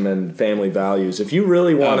Mormonism and family values, if you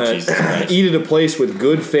really want Jesus to Christ. eat at a place with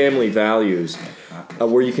good family values,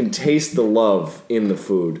 where you can taste the love in the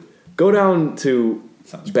food, go down to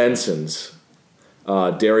Sounds Benson's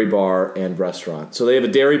Dairy Bar and Restaurant. So they have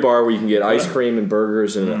a dairy bar where you can get ice cream and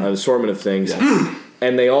burgers and an assortment of things,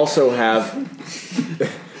 and they also have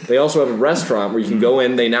a restaurant where you can go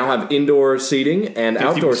in. They now have indoor seating and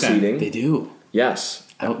outdoor 50%. seating. They do. Yes.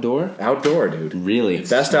 Outdoor, dude. Really?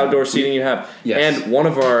 Best outdoor seating you have. Yes. And one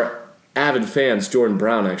of our avid fans, Jordan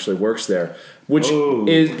Brown, actually works there. Which Oh.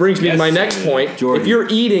 brings me to my Yes, next point. Jordan. If you're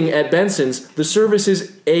eating at Benson's, the service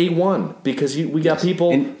is A1 because we got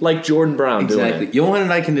people And- like Jordan Brown Exactly. doing it. Johan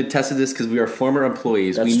and I can attest to this because we are former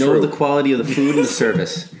employees. That's we know true. the quality of the food and the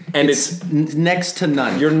service. And it's next to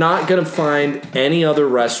none. You're not going to find any other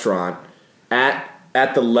restaurant at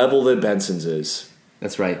the level that Benson's is.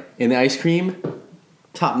 That's right. And the ice cream,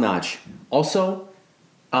 top notch. Also,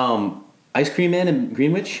 ice cream man in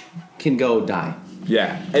Greenwich can go die.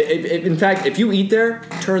 Yeah. In fact, if you eat there,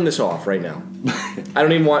 turn this off right now. I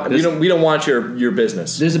don't even want. We don't want your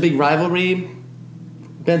business. There's a big rivalry.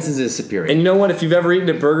 Benson's is superior. And you know what? If you've ever eaten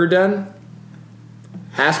at Burger Den,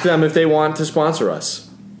 ask them if they want to sponsor us.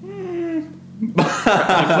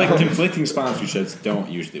 Conflicting sponsorships don't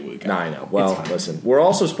usually work out. No, I know. Well, listen, we're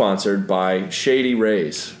also sponsored by Shady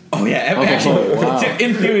Rays. Oh, yeah. Okay. Actually, Oh, wow.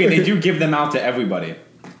 in theory, they do give them out to everybody.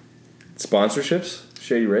 Sponsorships?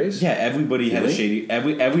 Shady Rays? Yeah, everybody had a Really? shady...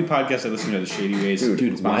 Every podcast I listen to has a Shady Rays.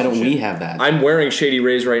 Dude, why don't we have that? I'm wearing Shady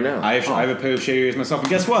Rays right now. I have a pair of Shady Rays myself, and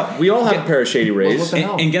guess what? We all have a pair of Shady Rays. what the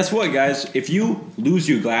hell? And guess what, guys? If you lose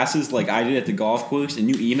your glasses like I did at the golf course and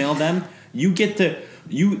you email them, you get to...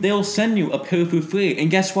 They'll send you a pair for free. And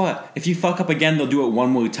guess what? If you fuck up again, they'll do it one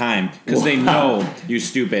more time because they know you're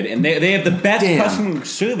stupid. And they have the best Damn. customer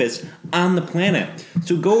service on the planet.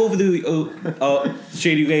 So go over to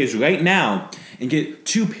Shady Rays right now and get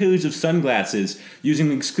 2 pairs of sunglasses using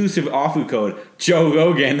the exclusive offer code Joe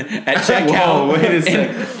Rogan at checkout. Whoa, wait a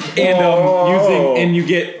second. And you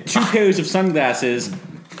get 2 pairs of sunglasses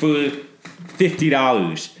for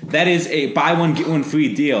 $50. That is a buy one get one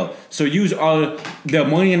free deal. So use the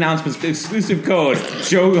morning announcements exclusive code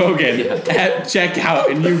Joe Rogan at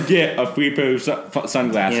checkout, and you get a free pair of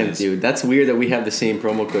sunglasses. Damn, dude, that's weird that we have the same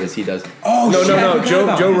promo code as he does. Oh No.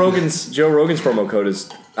 Joe Rogan's promo code is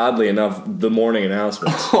oddly enough the morning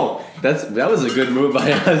announcements. Oh, that was a good move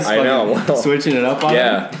by us. I know. Well, switching it up on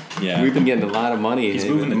him. Yeah. We've been getting a lot of money. He's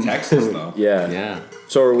moving to Texas though. Yeah.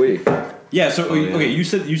 So are we. Yeah. So okay, you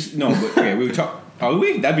said no. But, okay, we were talking. Are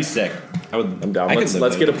we? That'd be sick. I'm down.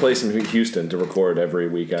 Let's get a place in Houston to record every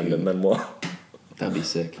weekend, and then we'll. That'd be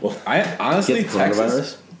sick. Well, I honestly Get Texas.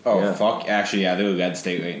 coronavirus? Oh Yeah. fuck! Actually, yeah, they're a red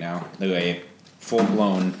state right now. They're a full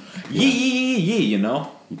blown yee. You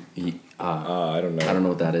know. I don't know. I don't know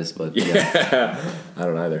what that is, but yeah. I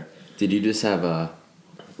don't either. Did you just have a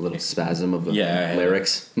little spasm of the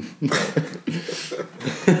lyrics?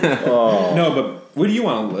 No, but where do you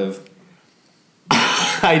want to live?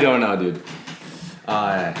 I don't know, dude.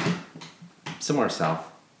 Somewhere south.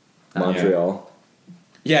 Montreal.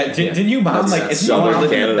 Yeah, didn't you mom like it's Southern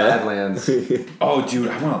Canada. Badlands. Is Oh, dude,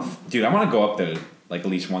 I want to go up there like at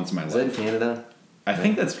least once in my that life. Canada? I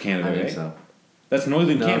think that's Canada, I think right? so. That's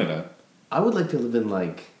northern No. Canada. I would like to live in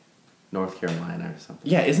like North Carolina or something.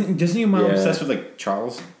 Yeah, isn't your mom Yeah. obsessed with like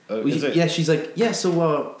Charles? Yeah, she's like, yeah.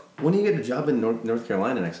 So when do you get a job in North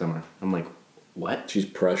Carolina next summer? I'm like, what? She's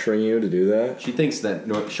pressuring you to do that? She thinks that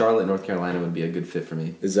Charlotte, North Carolina would be a good fit for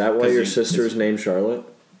me. Is that why 'Cause your you- sister's named Charlotte?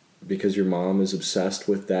 Because your mom is obsessed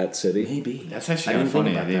with that city? Maybe. That's actually I kind of didn't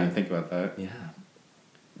funny. think I about didn't that. think about that. Yeah.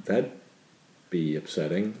 That'd be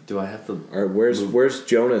upsetting. Do I have to? All right, where's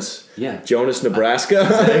Jonas? Yeah. Jonas, Nebraska?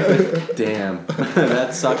 Damn.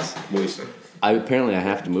 That sucks. Apparently I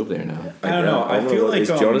have to move there now. I don't know. I feel like is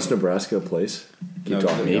Jonas, Nebraska a place? Keep No,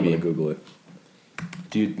 talking. I'm maybe. gonna Google it.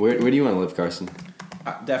 Dude, where do you want to live, Carson?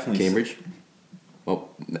 Definitely Cambridge? Oh,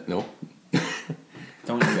 no.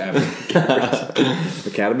 Don't you ever?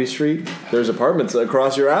 Academy Street. There's apartments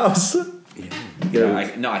across your house. Yeah,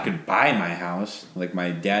 I could buy my house like my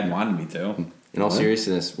dad wanted me to. In all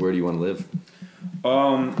seriousness, where do you want to live?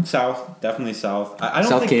 South, definitely south. I don't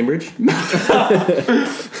South think, Cambridge?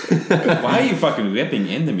 Why are you fucking ripping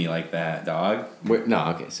into me like that, dog? No,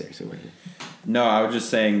 okay, seriously. Where? No, I was just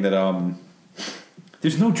saying that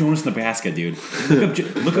there's no Jonas, Nebraska, dude.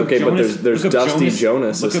 Look up Okay, Jonas, but there's look up Dusty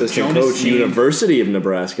Jonas, look up assistant Jonas coach, name. University of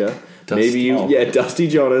Nebraska. Dusty- Maybe you, oh. Dusty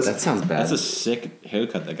Jonas. That sounds bad. That's a sick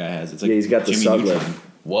haircut that guy has. It's like He's got the Jimmy sud Neutron. lift.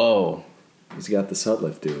 Whoa. He's got the sud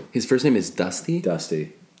lift, dude. His first name is Dusty?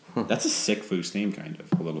 Dusty. That's a sick first name, kind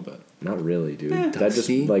of, a little bit. Not really, dude. That just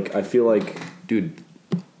Dusty? I feel like Dude,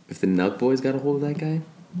 if the Nug Boys got a hold of that guy,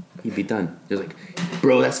 he'd be done. They're like,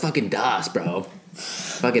 bro, that's fucking Dust, bro.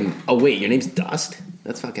 Fucking, oh wait, your name's Dust?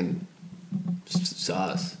 That's fucking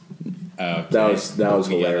sus. that was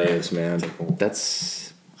hilarious, man.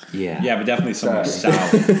 That's, yeah. Yeah, but definitely somewhere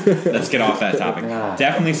south. Let's get off that topic.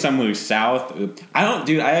 Definitely somewhere south. I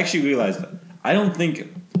actually realized that. I don't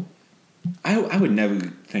think. I would never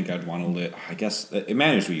think I'd want to live. I guess it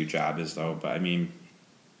matters where your job is, though. But I mean,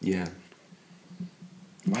 Yeah.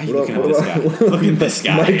 why are you looking at this guy? Look at this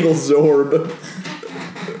guy. Michael Zorb.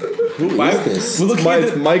 Who is this? We're looking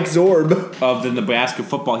It's at Mike Zorb. of the Nebraska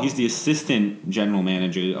football. He's the assistant general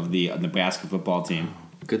manager of the Nebraska football team.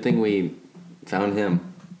 Good thing we found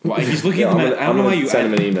him. Well, he's looking. Yeah, I don't know why you send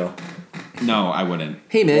him an email. No, I wouldn't.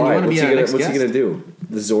 Hey man, Why? you want to be our next What's guest? he gonna do?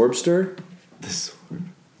 The Zorbster?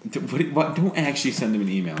 What? Don't actually send him an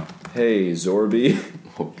email. Hey, Zorby.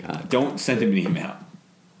 Oh god. Don't send him an email.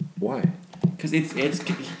 Why? Because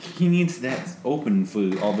he needs that open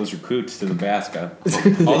for all those recruits to Nebraska.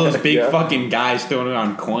 All those big Yeah. fucking guys throwing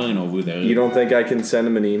around coin over there. You don't think I can send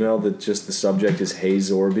him an email that just the subject is Hey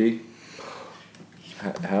Zorby?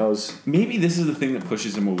 How's Maybe this is the thing that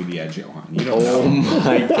pushes him over the edge, Johann. You don't Oh know.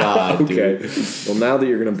 my god, dude. okay? Well, now that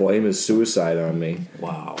you're gonna blame his suicide on me,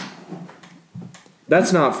 Wow.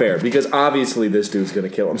 that's not fair because obviously this dude's gonna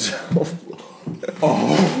kill himself.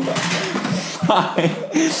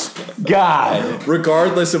 God.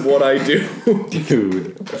 Regardless of what I do.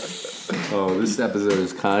 Dude. Oh, this episode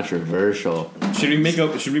is controversial. Should we make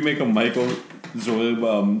a Michael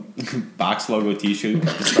Zorb box logo T-shirt?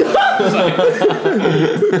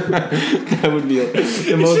 That would be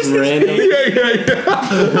the most random.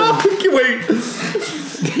 yeah. Wait.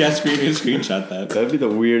 screenshot that. That'd be the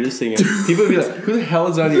weirdest thing. People would be like, "Who the hell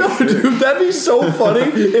is on your No, shirt?" dude, that'd be so funny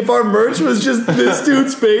if our merch was just this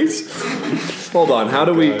dude's face. Hold on, how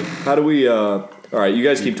do we? All right, you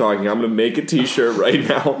guys keep talking. I'm gonna make a T-shirt right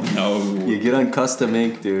now. No, You get on custom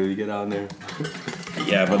ink, dude. You get on there.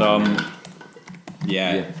 yeah, but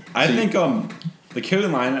yeah. I think the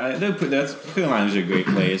Carolina, Carolinas are a great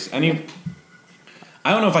place. I mean,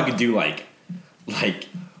 I don't know if I could do like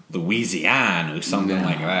Louisiana or something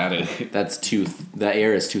like that. That's too. That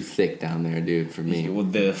air is too thick down there, dude. For me, Well,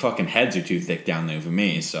 the fucking heads are too thick down there for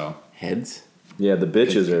me. So heads. Yeah, the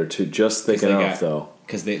bitches are just thick enough though.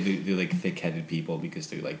 Because they're like thick-headed people because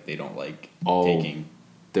they don't like Oh. taking.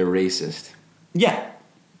 They're racist. Yeah.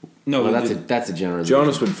 No, Well, that's a general.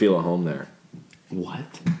 Jonas would feel at home there.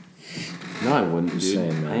 What? No, I wouldn't, dude.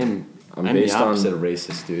 Saying, man. I'm based the opposite on- of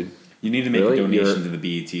racist, dude. You need to make Really? a donation to the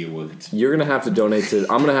BET Awards. You're gonna have to donate to.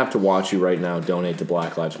 I'm gonna have to watch you right now. Donate to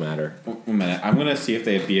Black Lives Matter. One minute. I'm gonna see if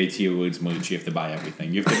they have BET Awards merch. You have to buy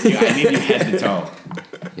everything. You have to. I need you head to toe.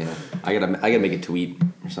 Yeah, I gotta make a tweet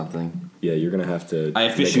or something. Yeah, you're gonna have to. I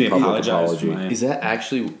officially make a public apologize for my- Is that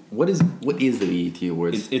actually what is the BET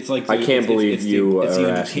Awards? It's like I can't believe it's you It's the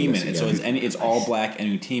are asking this entertainment. again. It's all black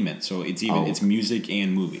entertainment. So it's it's music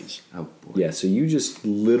and movies. Oh boy. Yeah, so you just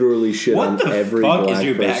literally shit What on the every fuck is black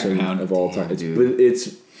your person background? of all Damn, time. dude.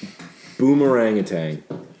 It's boomerangatang.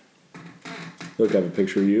 Look, I have a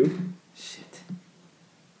picture of you Shit.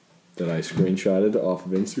 that I screenshotted off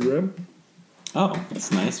of Instagram. Oh,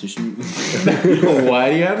 that's nice. You should Why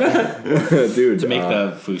do you have that? Dude, to make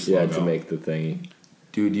the Foos yeah, logo. to make the thingy.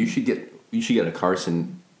 Dude, you should get a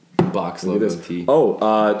Carson box Look at logo this. tee.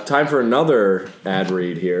 Oh, time for another ad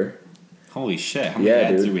read here. Holy shit! How many Yeah,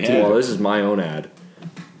 ads dude. do we have? Well, this is my own ad.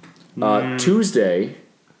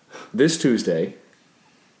 This Tuesday,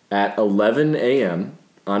 at 11 a.m.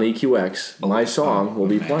 on EQX, my song will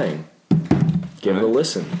be man. playing. Give it a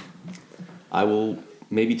listen. I will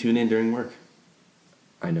maybe tune in during work.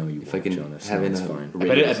 I know you If won't, I can Jonas. have That's it fine. I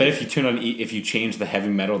bet if you turn on if you change the heavy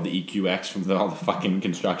metal to EQX from all the fucking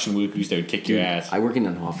construction workers, they would kick your ass. I work in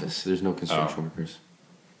an office. There's no construction Oh. workers.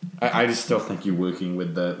 I just still think you're working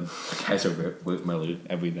with the guys over at Miller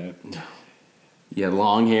every day. Yeah,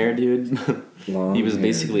 long hair, dude. Long He was hair.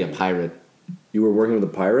 basically a pirate. You were working with a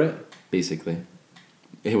pirate? Basically,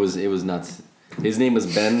 it was nuts. His name was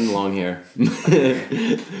Ben Longhair.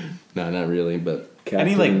 No, not really, but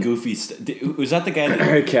Any like goofy was that the guy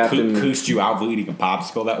that Captain- coosed you out for eating a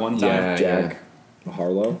popsicle that one time? Yeah. Jack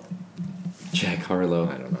Harlow? Jack Harlow.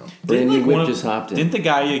 I don't know. Brandy Like, Whip just hopped in. Didn't the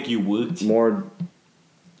guy like you worked? More.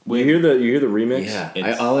 You hear the remix?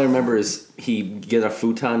 Yeah, all I remember is he get a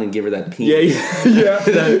futon and give her that Yeah, penis.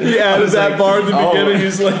 He added that bar at the beginning.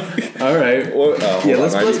 He's like, All right. well, Yeah, hold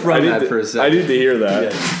let's on. run I need that to- for a second. I need to hear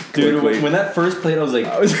that. Dude, Quickly. when that first played, I was like,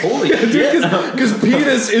 holy shit. Because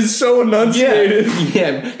penis is so enunciated.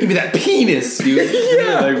 Yeah, give me that penis, dude.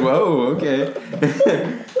 Yeah. Like, whoa, okay.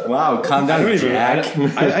 Wow, calm down, Jack.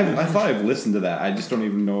 I thought I've listened to that. I just don't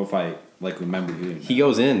even know if I like remember hearing that. He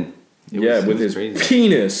goes in. It With was his crazy.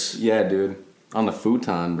 penis. Yeah, dude. On the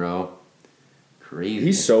futon, bro. Crazy.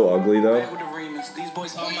 He's so ugly, though. With the remix, these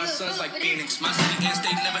boys all my sons like Phoenix. My city ends,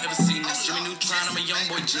 they never ever seen this. Jimmy Neutron, I'm a young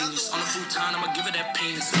boy genius. On the futon, I'ma give it that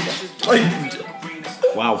penis.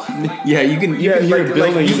 Wow. Yeah, you can hear like, it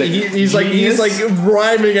building. he's like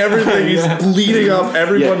rhyming everything. He's bleeding up.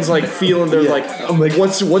 Everyone's like feeling. They're like, I'm like,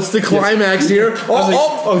 what's the climax here?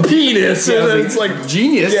 Oh, penis! Yeah, I And was then like, it's like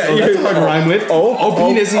genius. Yeah, Oh, yeah. that's hard to rhyme with.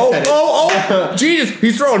 Penis. He said it. Genius!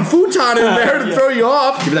 He's throwing futon in there to throw you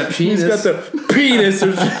off. Give me that penis. He's got the penis.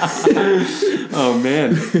 Oh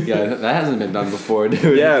man. Yeah, that hasn't been done before,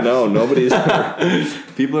 dude. Yeah, no, nobody's.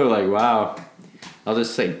 People are like, wow. I'll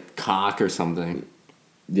just say cock or something.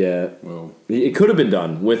 Yeah, Well, it could have been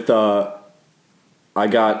done with. I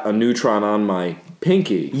got a neutron on my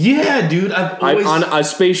pinky. Yeah, dude. I've always. On a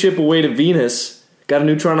spaceship away to Venus. Got a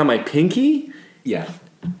neutron on my pinky. Yeah.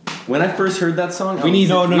 When I first heard that song, We need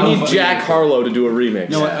no, Jack Harlow to do a remix.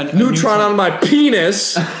 No, a neutron neutron- on my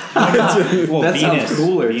penis. well, That sounds Venus,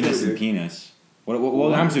 cooler, Venus dude. and penis. What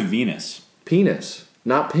rhymes with Venus? Penis,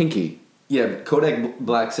 not pinky. Yeah, Kodak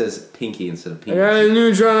Black says pinky instead of I penis. got a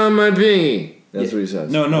neutron on my pinky. That's Yeah. what he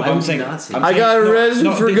says. No, Why but I'm would you saying not say I'm that? I saying- got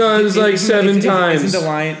arrested for guns like 7 times. Isn't the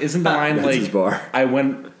line That's like his bar. I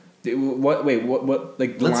went? What? Wait, what?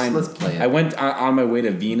 Like the line? Let's play it. I went on my way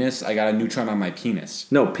to Venus. I got a neutron on my penis.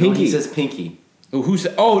 No, No, pinky. he says pinky. Oh, who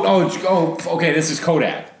said? Oh. Okay, this is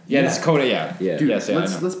Kodak. Yeah, this is Kodak. Yeah. Yeah. Dude, yes, yeah, I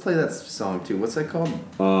know. Let's play that song too. What's that called?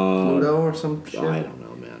 Pluto or some shit? I don't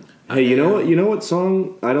know, man. Hey, you know what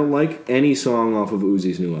song I don't like? Any song off of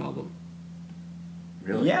Uzi's new album.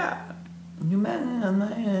 Really? Yeah. You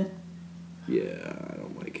man. Yeah, I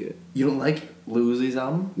don't like it. You don't like Lil Uzi's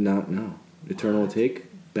album? No. Eternal Take,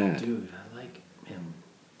 bad. Dude, I like him.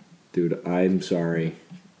 Dude, I'm sorry.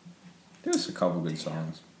 There's a couple good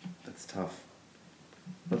songs. That's tough.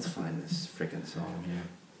 Let's find this freaking song here.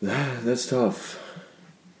 That's tough.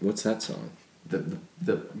 What's that song? The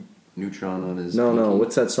neutron on his. No. pinky.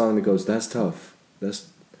 What's that song that goes? That's tough. That's.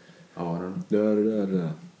 Oh, I don't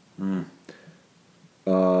know.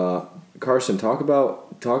 Da. Carson, talk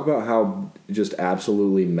about how just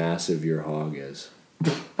absolutely massive your hog is.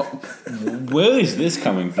 Where is this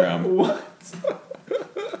coming from? What?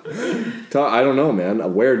 I don't know,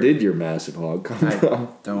 man. Where did your massive hog come from?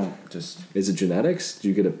 Don't just. Is it genetics?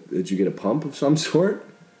 Did you get a pump of some sort?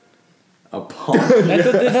 A pump?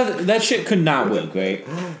 that shit could not work, right?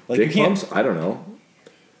 Like Dick you can't. pumps? I don't know.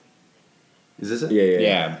 Is this it? Yeah.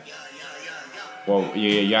 Yeah. Well,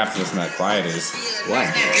 you have to listen to that quiet is. Why?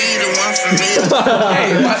 Be the one for me.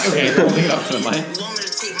 Hey, what? Okay, holding it up to the mic. Want me to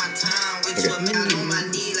take my time with you, man, on my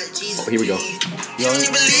knee like Jesus. Oh, here we go. You only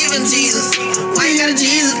believe in Jesus. Why you gotta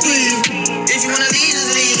Jesus, please? If you wanna leave, just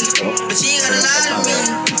leave. But you ain't gotta lie to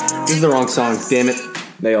me. This is the wrong song. Damn it.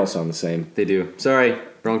 They all sound the same. They do. Sorry.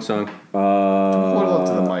 Wrong song. Hold it up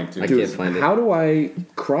to the mic, dude. I can't find it. How do I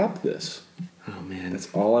crop this? Oh, man.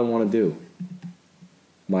 That's all I want to do.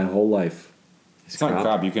 My whole life. It's not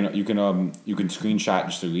crap. You can screenshot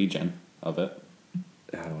just the region of it.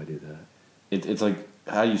 How do I do that? It's like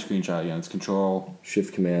how do you screenshot? Yeah, it's Control.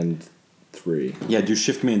 Shift Command 3. Yeah, do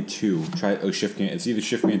Shift Command 2. Try Shift Command. It's either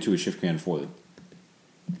Shift Command 2 or Shift Command 4.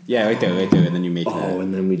 Yeah, right there, and then you make that. Oh,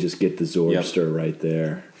 and then we just get the Zorbster right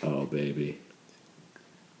there. Oh, baby.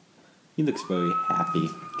 He looks very happy,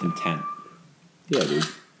 content. Yeah, dude.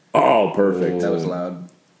 Oh, perfect. That was loud.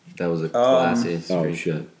 That was a classy Oh, screenshot.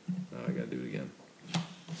 shit. Oh, I gotta do it again.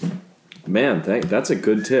 Man, that's a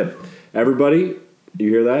good tip. Everybody, you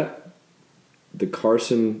hear that? The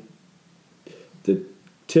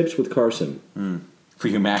tips with Carson. For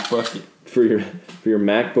your MacBook. For your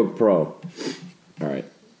MacBook Pro. All right.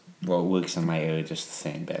 Well, it works on my ear just the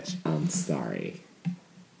same, bitch. I'm sorry.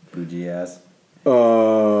 Bougie ass.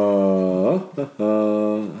 Uh,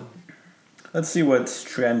 Let's see what's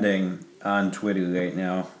trending on Twitter right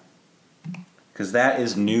now. Because that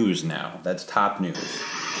is news now. That's top news.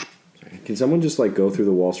 Can someone just go through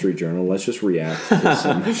the Wall Street Journal? Let's just react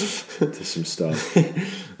to some stuff.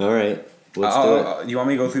 All right. Let's do it. You want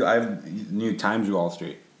me to go through? I have New York Times or Wall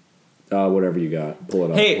Street. Whatever you got, pull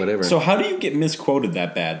it up. Hey, Whatever. So how do you get misquoted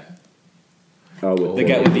that bad? With The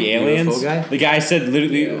guy with the aliens. UFO guy? The guy said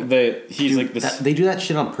literally Yeah. that he's like this. They do that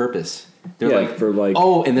shit on purpose. They're Yeah, like, for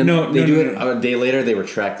oh, and then they do it no. a day later. They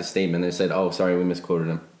retract the statement. They said, oh, sorry, we misquoted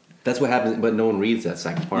him. That's what happens, but no one reads that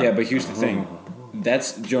second part. Yeah, but here's the thing.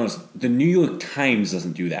 That's Jonas. The New York Times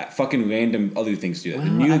doesn't do that. Fucking random other things do that. The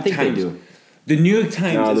Well, New York I think Times they do. The New York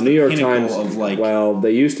Times. No, is the New York pinnacle Times. Of well,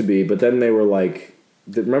 they used to be, but then they were like.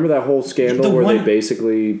 Remember that whole scandal The where one- they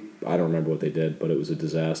basically? I don't remember what they did, but it was a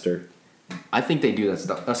disaster. I think they do that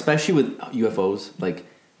stuff, especially with UFOs. Like,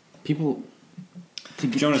 people to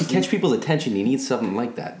Jonas, catch people's attention, you need something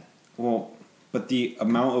like that. Well, but the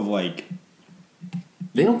amount of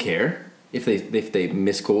They don't care if they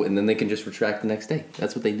misquote, and then they can just retract the next day.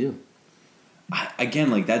 That's what they do.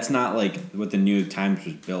 that's not what the New York Times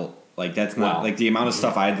was built. That's not Wow. the amount of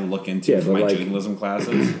stuff I had to look into Yeah, for but my journalism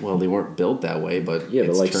classes. Well, they weren't built that way, but Yeah,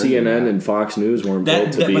 but it's turned CNN into and Fox News weren't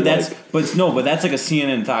built to be but that's like a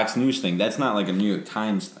CNN Fox News thing. That's not like a New York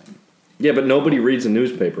Times thing. Yeah, but nobody reads a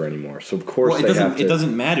newspaper anymore, so of course Well, they have to. it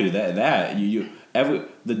doesn't matter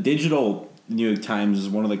the digital New York Times is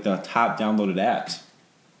one of the top downloaded apps.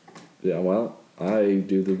 Yeah, well, I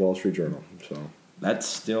do the Wall Street Journal, so That's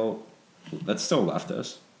still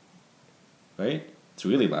leftist, right? It's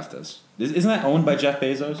really leftist. Isn't that owned by Jeff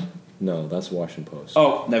Bezos? no, that's Washington Post.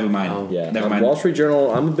 Oh, never mind. Oh. yeah, never mind. Wall Street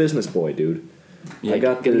Journal. I'm a business boy, dude. Yeah, I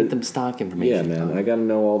got gotta the- get them stock information. Yeah, man, I got to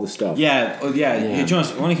know all the stuff. Yeah, Yeah. Hey,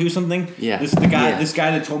 Jonas, you want to hear something? Yeah. This Yeah.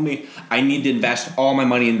 guy that told me I need to invest all my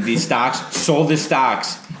money in these stocks, sold his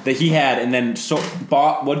stocks that he had, and then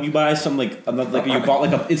bought. What did you buy? Some you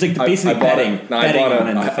bought it's like basically betting on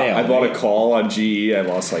an fail. I bought a call on GE. I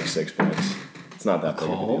lost like $6. It's not that big of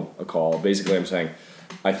a call? deal. A call. Basically, I'm saying,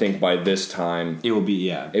 I think by this time It will be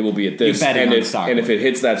it will be at this. You're betting And on if the stock if market. it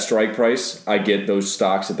hits that strike price, I get those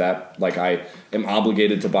stocks at that. I am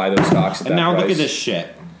obligated to buy those stocks at And that now price. look at this shit.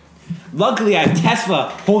 Luckily, I have Tesla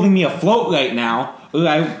holding me afloat right now.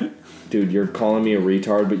 Dude, you're calling me a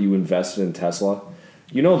retard, but you invested in Tesla.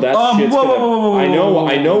 You know that Whoa, shit's whoa, gonna. whoa, whoa, I know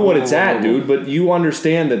whoa, what whoa, it's whoa, at, whoa, dude. But you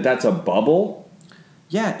understand that that's a bubble.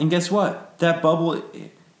 Yeah, and guess what? That bubble,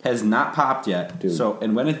 has not popped yet. Dude. So,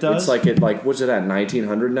 and when it does, It's like what's it at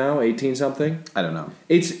 1900 now? 18 something? I don't know.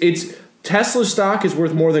 It's Tesla stock is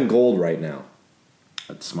worth more than gold right now.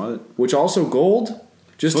 That's smart. Which also gold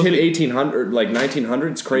just Supposed hit to be- 1800, like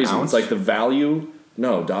 1900. It's crazy. ounce? It's like the value.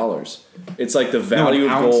 No, dollars. It's like the value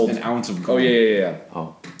an of ounce, gold. An ounce of Oh gold. yeah.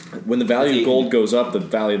 Oh, When the value That's of gold goes up, the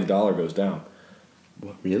value of the dollar goes down.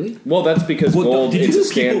 what, really? Well, that's because Well, gold. did It's you a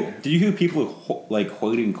hear scan. people? Did you hear people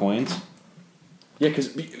hoarding coins? Yeah,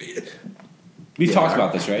 because We've talked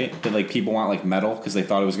about this, right? That like people want like metal because they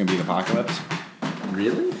thought it was going to be an apocalypse.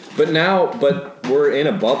 Really? but we're in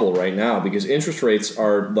a bubble right now because interest rates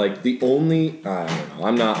are like the only. I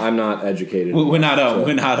don't know. I'm not educated. We're not. So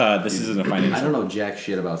We're not. This isn't a I financial. don't know jack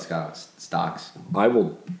shit about stocks. I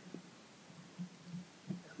will.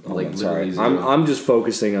 Like, I'm sorry. literally zero. I'm just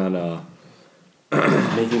focusing on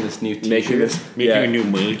Making this new t-shirt. making this. Making yeah, a new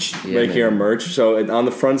merch. Yeah, making man. our merch. So on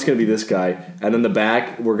the front's gonna be this guy, and then the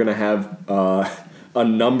back we're gonna have a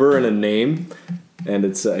number and a name, and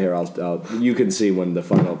it's here. I'll you can see when the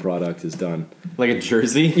final product is done. Like a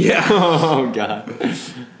jersey? Yeah. Oh god.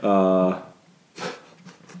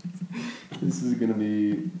 This is gonna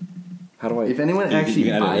be. How do I? If anyone You actually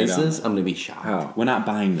can edit it buys out. this, I'm gonna be shocked. How? We're not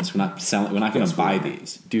buying this. We're not selling. We're not going Yes, to buy we are.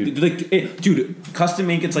 these, dude. Custom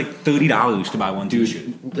make it's like $30 to buy one t-shirt.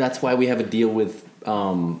 That's why we have a deal with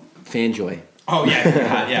Fanjoy. Oh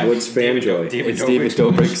yeah, yeah. What's Fanjoy? It's David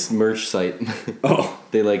Dobrik's merch site. Oh.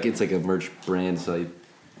 It's like a merch brand site.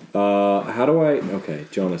 How do I? Okay,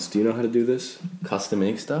 Jonas, do you know how to do this? Custom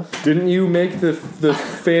make stuff. Didn't you make the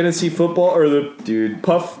fantasy football or the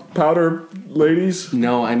puff powder ladies?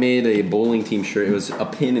 No, I made a bowling team shirt. It was a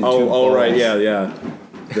pin and two balls. Oh, right, yeah.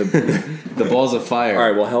 The balls of fire. All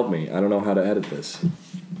right, well, help me. I don't know how to edit this.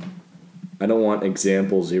 I don't want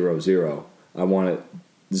example 00. I want it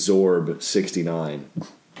Zorb 69.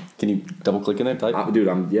 Can you double click in there? Type. Dude,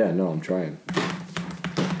 I'm trying.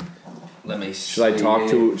 Let me. Should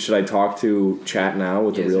I talk to chat now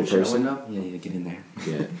with the real person? Yeah, get in there.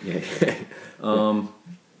 Yeah.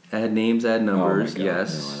 Add names, add numbers. Oh my God.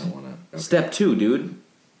 Yes. No, I don't want to. Okay. Step 2, dude.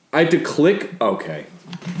 I had to click. Okay.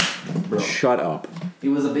 Bro. Shut up. It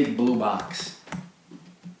was a big blue box.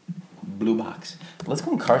 Blue box. Let's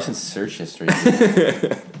go in Carson's search history.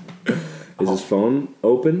 Is his phone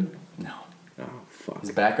open? No. Oh, fuck.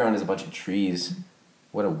 His background is a bunch of trees.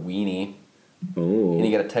 What a weenie. Oh. And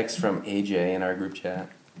he got a text from AJ in our group chat.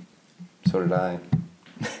 So did I.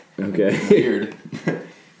 Okay. Weird.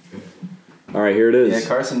 All right, here it is. Yeah,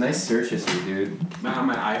 Carson, nice search history, dude. Not on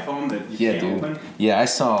my iPhone that you Yeah, can't dude. open. Yeah, I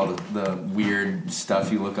saw the weird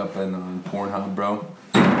stuff you look up in Pornhub, bro.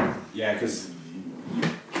 Yeah, because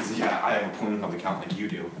I have a Pornhub account like you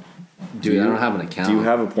do. Dude, I don't have an account. Do you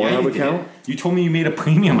have a Yeah, Pornhub you did. account? You told me you made a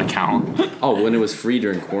premium account. Oh, when it was free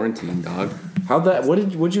during quarantine, dog.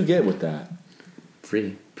 What'd you get with that?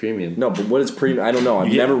 Free. Premium. No, but what is premium? I don't know. I've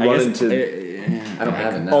Yeah, never I run guess- into. I don't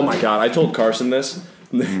have it now. Oh my god! I told Carson this.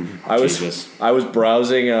 I was Jesus.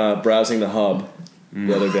 browsing the hub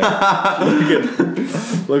the other day,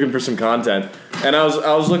 looking for some content, and I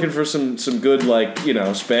was looking for some good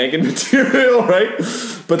spanking material, right?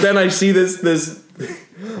 But then I see this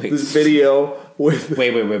video with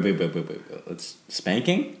Wait. It's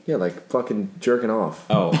spanking? like fucking jerking off.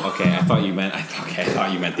 Oh, okay. I thought you meant the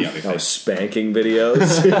other Oh, thing. spanking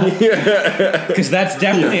videos. Because that's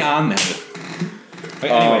definitely on there.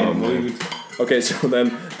 Wait, anyway, Okay, so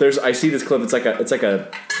then I see this clip. It's like a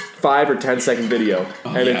 5 or 10 second video,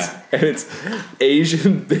 and yeah. it's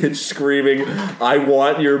Asian bitch screaming, "I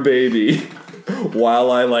want your baby,"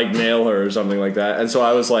 while I nail her or something like that. And so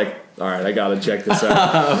I was like, all right, I gotta check this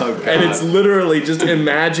out. And it's literally just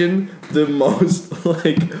imagine the most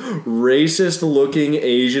racist looking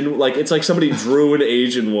Asian, it's like somebody drew an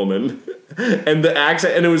Asian woman. And the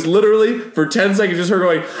accent, and it was literally for 10 seconds just her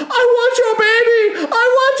going, "I want your baby, I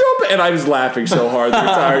want your baby," and I was laughing so hard the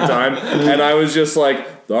entire time, and I was just like,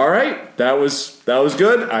 all right, that was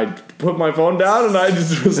good. I put my phone down and I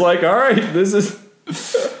just was like, all right, this is.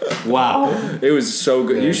 Wow. It was so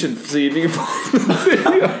good. Man. You should see if you can find the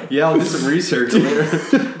video. Yeah, I'll do some research later.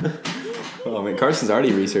 Oh man, Carson's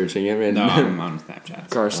already researching it, man. no, I'm on Snapchat.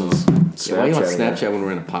 Carson's Yeah, why are you on Snapchatting Snapchat when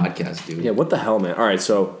we're in a podcast, dude? Yeah, what the hell, man? All right,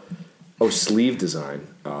 so, sleeve design.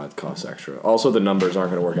 Oh, it costs extra. Also, the numbers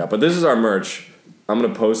aren't going to work out. But this is our merch. I'm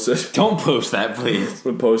going to post it. Don't post that, please. I'm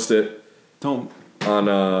going to post it Don't. on,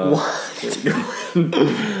 Oh we're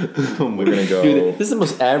going to go. Dude, this is the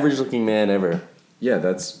most average looking man ever. Yeah,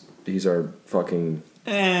 these are fucking.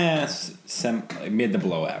 Mid to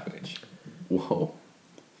below average. Whoa.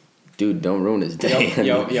 Dude, don't ruin his day.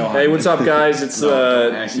 Hey, what's up, guys? It's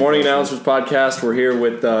Morning Announcers Podcast. We're here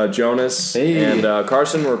with Jonas and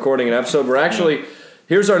Carson. We're recording an episode. We're actually,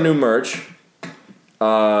 here's our new merch.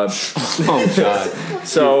 Oh, God.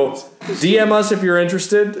 So, DM us if you're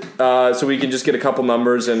interested, so we can just get a couple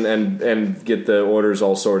numbers and get the orders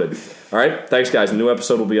all sorted. All right? Thanks, guys. A new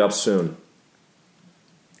episode will be up soon.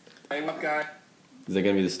 Is that going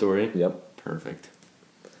to be the story? Yep. Perfect.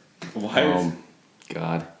 Why?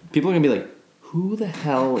 God. People are going to be like, who the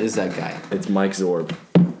hell is that guy? It's Mike Zorb.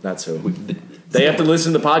 That's who. They have to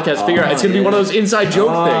listen to the podcast, figure out. It's going to be one of those inside joke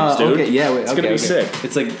things, dude. Okay, yeah, it's going to be sick.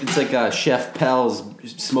 It's like Chef Pell's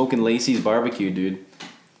smoking Lacey's barbecue, dude.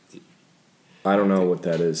 I don't know what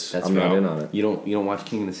that is. I'm not in on it. You don't watch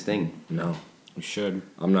King of the Sting? No. You should.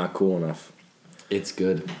 I'm not cool enough. It's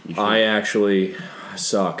good. I actually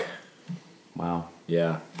suck. Wow.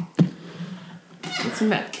 Yeah. What's in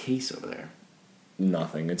that case over there?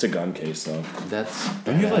 Nothing. It's a gun case, though. That's.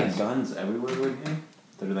 Don't you have like guns everywhere with you?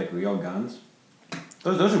 That are like real guns?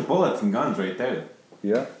 Those are bullets and guns right there.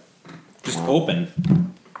 Yeah. Just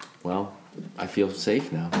open. Well, I feel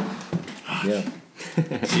safe now. Yeah.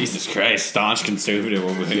 Jesus Christ, staunch conservative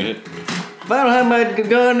over here. If I don't have my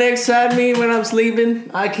gun next to me when I'm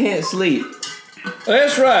sleeping, I can't sleep.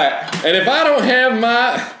 That's right. And if I don't have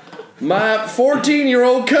my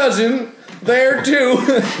 14-year-old cousin there too,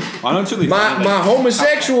 Why don't you leave my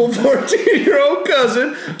homosexual 14-year-old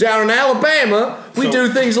cousin down in Alabama, we do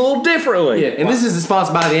things a little differently. Yeah, and this is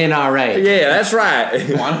sponsored by the NRA. Yeah, that's right.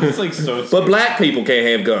 Why don't it's like so? But black people can't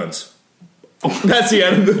have guns. That's the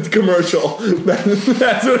end of the commercial.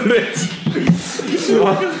 That's what it is.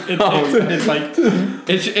 It's like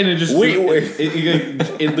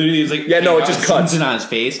it literally is like yeah, no, it just cuts in on his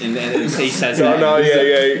face and then he says yeah.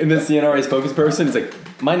 And this the NRA spokesperson is like,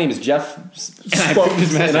 my name is Jeff. And I approved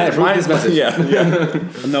his message. And I approved his message. Yeah.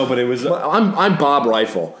 No, but it was. I'm Bob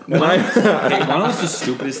Rifle. Hey, one of the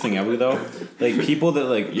stupidest thing ever though. Like people that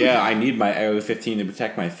like, yeah, I need my Area 15 to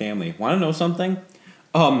protect my family. Want to know something?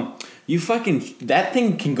 You fucking that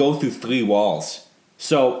thing can go through 3 walls.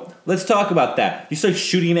 So let's talk about that. You start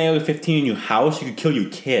shooting an Area 15 in your house, you could kill your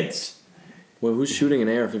kids. Well, who's shooting an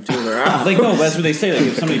AR-15 in their house? Like no, that's what they say. Like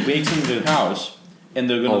if somebody breaks into their house and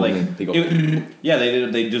they're gonna they go.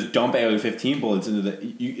 they just dump Area 15 bullets into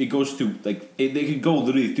it goes through like they could go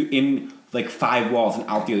literally through in like 5 walls and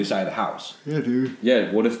out the other side of the house. Yeah, dude.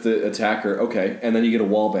 Yeah. What if the attacker? Okay, and then you get a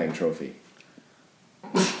wall bang trophy.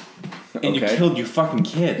 And you killed your fucking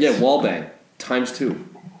kids. Yeah, wall bang ×2.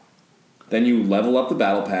 Then you level up the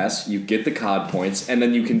battle pass, you get the COD points, and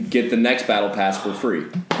then you can get the next battle pass for free.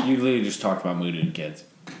 You literally just talked about murdering kids.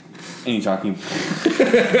 And you're talking.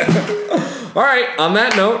 All right. On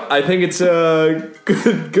that note, I think it's a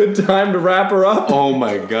good time to wrap her up. Oh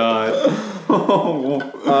my God.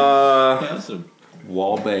 That's a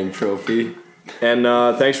Wall bang trophy. And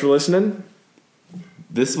thanks for listening.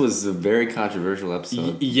 This was a very controversial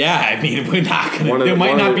episode. yeah, I mean, we're not gonna. There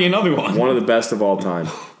might not be another one. One of the best of all time.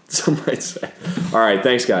 Some might say. All right.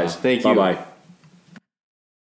 Thanks, guys. Thank you. Bye-bye.